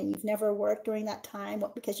mom and you've never worked during that time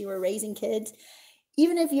because you were raising kids,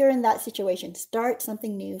 even if you're in that situation, start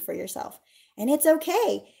something new for yourself. And it's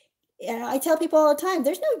okay. And I tell people all the time,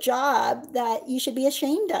 there's no job that you should be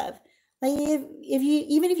ashamed of. Like,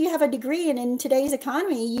 even if you have a degree, and in today's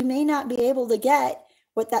economy, you may not be able to get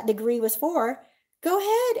what that degree was for, go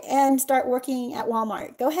ahead and start working at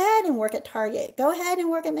Walmart. Go ahead and work at Target. Go ahead and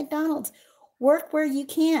work at McDonald's. Work where you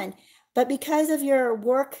can. But because of your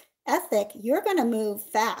work ethic, you're going to move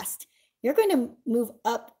fast. You're going to move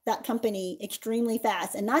up that company extremely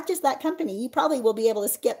fast. And not just that company, you probably will be able to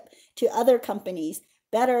skip to other companies,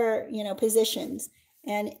 better, positions,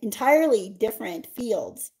 and entirely different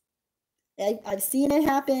fields. I've seen it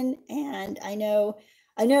happen, and I know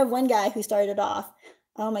one guy who started off,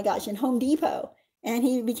 oh my gosh, in Home Depot. And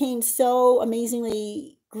he became so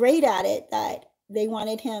amazingly great at it that they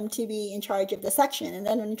wanted him to be in charge of the section, and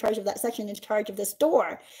then in charge of that section, in charge of the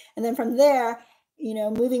store. And then from there,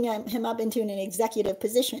 moving him up into an executive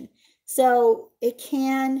position. So it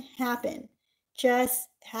can happen. Just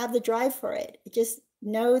have the drive for it. Just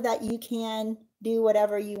know that you can do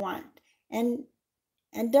whatever you want. And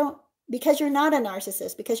don't, because you're not a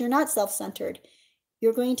narcissist, because you're not self-centered,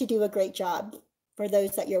 you're going to do a great job for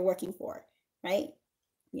those that you're working for, right?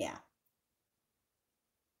 Yeah.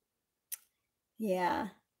 Yeah.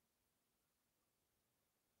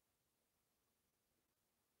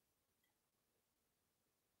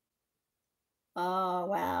 Oh,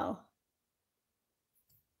 wow.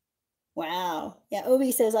 Wow. Yeah,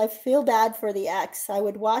 Obi says, I feel bad for the ex. I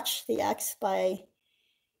would watch the ex by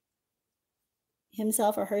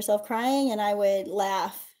himself or herself crying and I would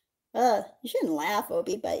laugh. You shouldn't laugh,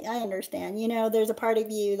 Obi, but I understand. There's a part of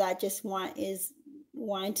you that just is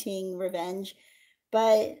wanting revenge.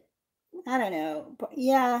 But I don't know. But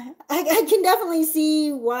yeah, I can definitely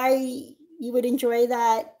see why you would enjoy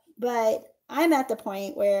that. But I'm at the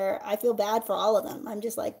point where I feel bad for all of them. I'm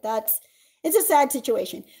just like, it's a sad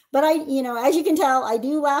situation. But as you can tell, I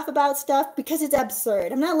do laugh about stuff because it's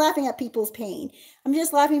absurd. I'm not laughing at people's pain. I'm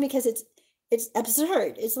just laughing because it's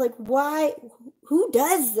absurd. It's like, why, who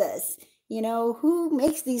does this? Who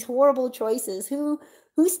makes these horrible choices? Who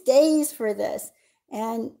stays for this?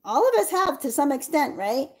 And all of us have to some extent,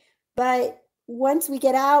 right? But once we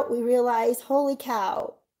get out, we realize, holy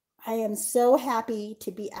cow, I am so happy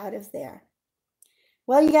to be out of there.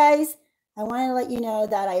 Well, you guys, I want to let you know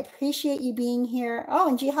that I appreciate you being here. Oh,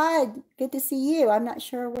 and Jihad, good to see you. I'm not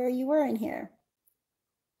sure where you were in here.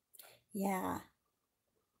 Yeah.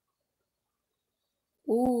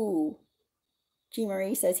 Ooh. G.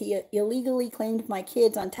 Marie says he illegally claimed my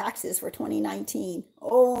kids on taxes for 2019.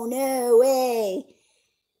 Oh, no way.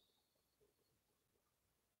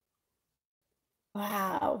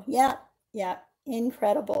 Wow. Yep. Yep.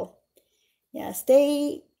 Incredible. Yeah.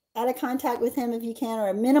 Stay out of contact with him if you can, or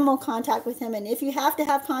a minimal contact with him. And if you have to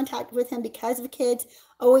have contact with him because of kids,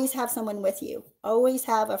 always have someone with you. Always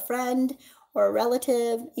have a friend or a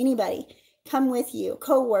relative, anybody come with you,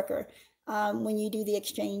 co-worker, when you do the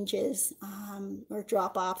exchanges or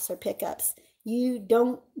drop-offs or pickups. You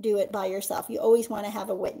don't do it by yourself. You always want to have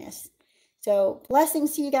a witness. So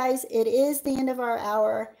blessings to you guys. It is the end of our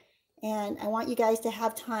hour, and I want you guys to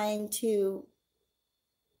have time to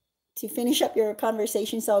finish up your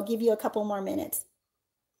conversation, so I'll give you a couple more minutes.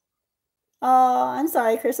 Oh, I'm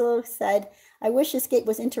sorry, Crystal said, I wish Escape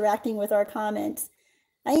was interacting with our comments.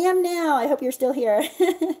 I am now. I hope you're still here.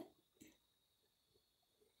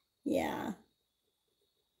 Yeah.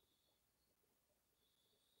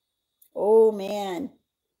 Oh, man.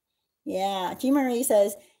 Yeah. G. Marie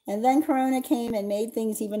says, and then Corona came and made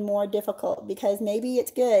things even more difficult because maybe it's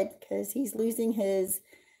good because he's losing his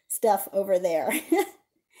stuff over there.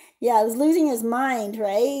 Yeah, he's losing his mind,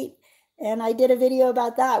 right? And I did a video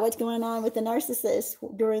about that, what's going on with the narcissist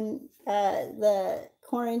during the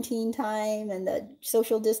quarantine time and the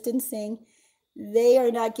social distancing. They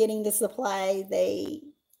are not getting the supply they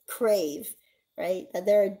crave, right? That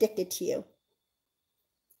they're addicted to you.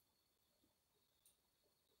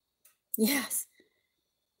 Yes.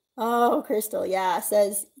 Oh, Crystal, yeah,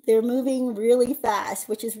 says they're moving really fast,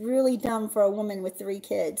 which is really dumb for a woman with 3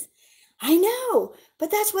 kids. I know,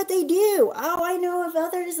 but that's what they do. Oh, I know of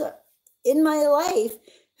others in my life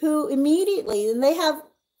who immediately, and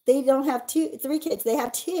they don't have 3 kids, they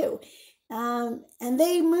have 2. And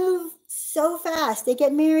they move so fast. They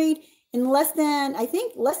get married in less than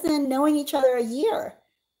knowing each other a year.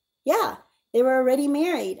 Yeah, they were already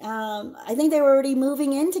married. I think they were already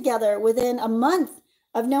moving in together within a month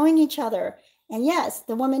of knowing each other. And yes,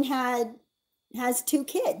 the woman has 2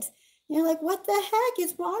 kids. You're like, what the heck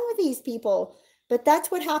is wrong with these people? But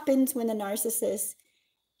that's what happens when a narcissist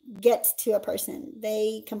gets to a person.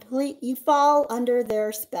 You fall under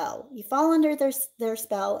their spell. You fall under their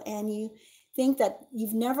spell, and you think that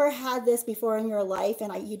you've never had this before in your life,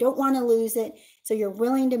 and you don't want to lose it. So you're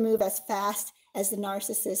willing to move as fast as the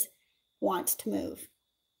narcissist wants to move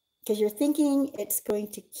because you're thinking it's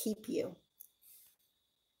going to keep you.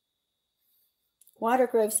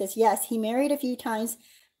 Watergrove says, yes, he married a few times,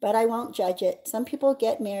 but I won't judge it. Some people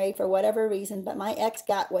get married for whatever reason, but my ex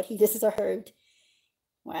got what he deserved.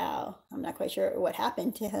 Wow, I'm not quite sure what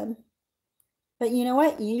happened to him. But you know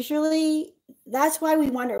what? Usually that's why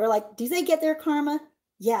we wonder. We're like, do they get their karma?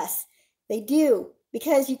 Yes, they do.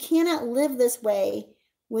 Because you cannot live this way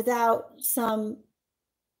without some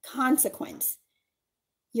consequence.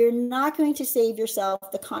 You're not going to save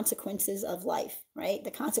yourself the consequences of life, right?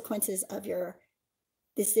 The consequences of your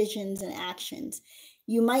decisions and actions.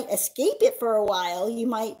 You might escape it for a while. You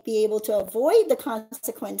might be able to avoid the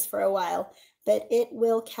consequence for a while, but it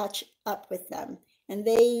will catch up with them. And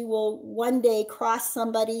they will one day cross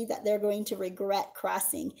somebody that they're going to regret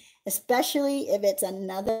crossing, especially if it's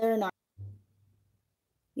another narcissist.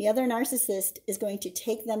 The other narcissist is going to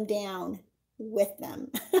take them down with them.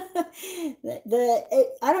 I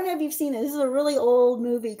don't know if you've seen it. This is a really old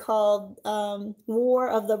movie called War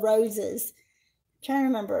of the Roses. I'm trying to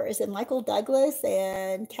remember. Is it Michael Douglas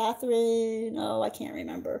and Catherine? Oh, I can't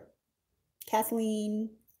remember.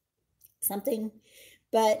 Kathleen something.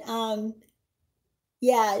 But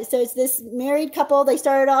yeah, so it's this married couple. They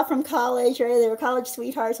started off from college, right? They were college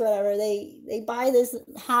sweethearts, whatever. They buy this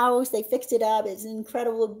house. They fixed it up. It's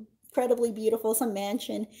incredibly beautiful, some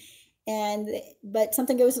mansion. But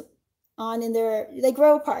something goes on in they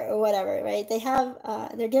grow apart or whatever, right?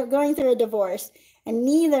 They're going through a divorce, and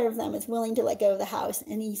neither of them is willing to let go of the house.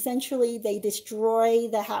 And essentially, they destroy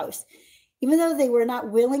the house. Even though they were not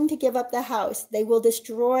willing to give up the house, they will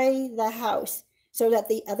destroy the house so that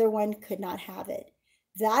the other one could not have it.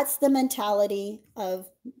 That's the mentality of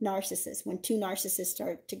narcissists when two narcissists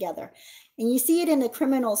are together. And you see it in the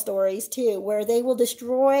criminal stories too, where they will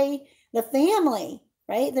destroy the family,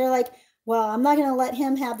 right? They're like, well, I'm not going to let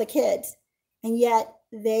him have the kids. And yet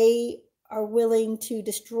they are willing to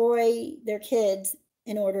destroy their kids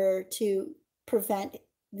in order to prevent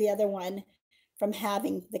the other one from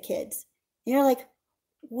having the kids. And you're like,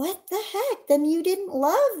 what the heck? Then you didn't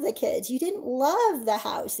love the kids. You didn't love the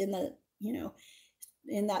house in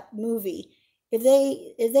that movie. If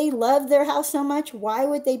they loved their house so much, why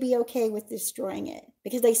would they be okay with destroying it?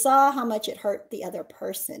 Because they saw how much it hurt the other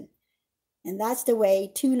person. And that's the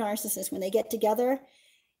way two narcissists, when they get together,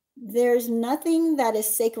 there's nothing that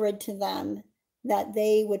is sacred to them that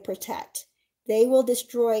they would protect. They will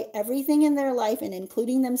destroy everything in their life, and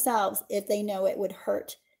including themselves, if they know it would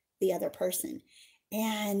hurt the other person.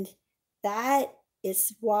 And that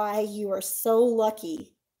is why you are so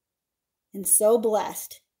lucky and so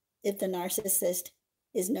blessed if the narcissist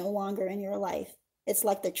is no longer in your life. It's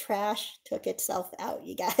like the trash took itself out,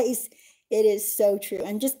 you guys. It is so true.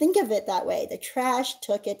 And just think of it that way. The trash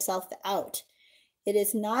took itself out. It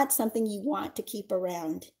is not something you want to keep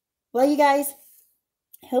around. Well, you guys,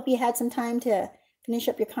 I hope you had some time to finish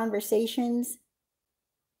up your conversations.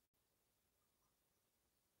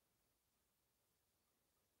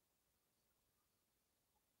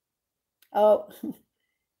 Oh,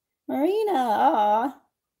 Marina, aw.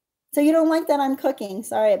 So you don't like that I'm cooking.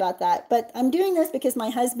 Sorry about that. But I'm doing this because my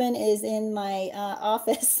husband is in my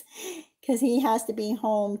office because he has to be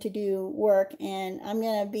home to do work, and I'm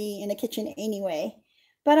going to be in the kitchen anyway.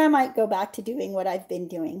 But I might go back to doing what I've been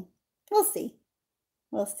doing. We'll see.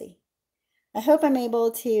 We'll see. I hope I'm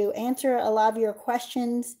able to answer a lot of your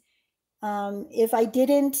questions. If I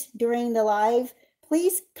didn't during the live,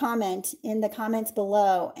 please comment in the comments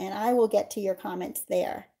below, and I will get to your comments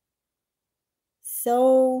there.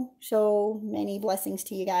 So many blessings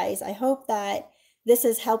to you guys. I hope that this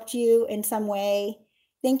has helped you in some way.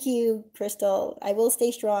 Thank you, Crystal. I will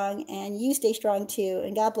stay strong, and you stay strong too.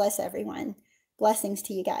 And God bless everyone. Blessings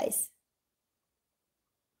to you guys.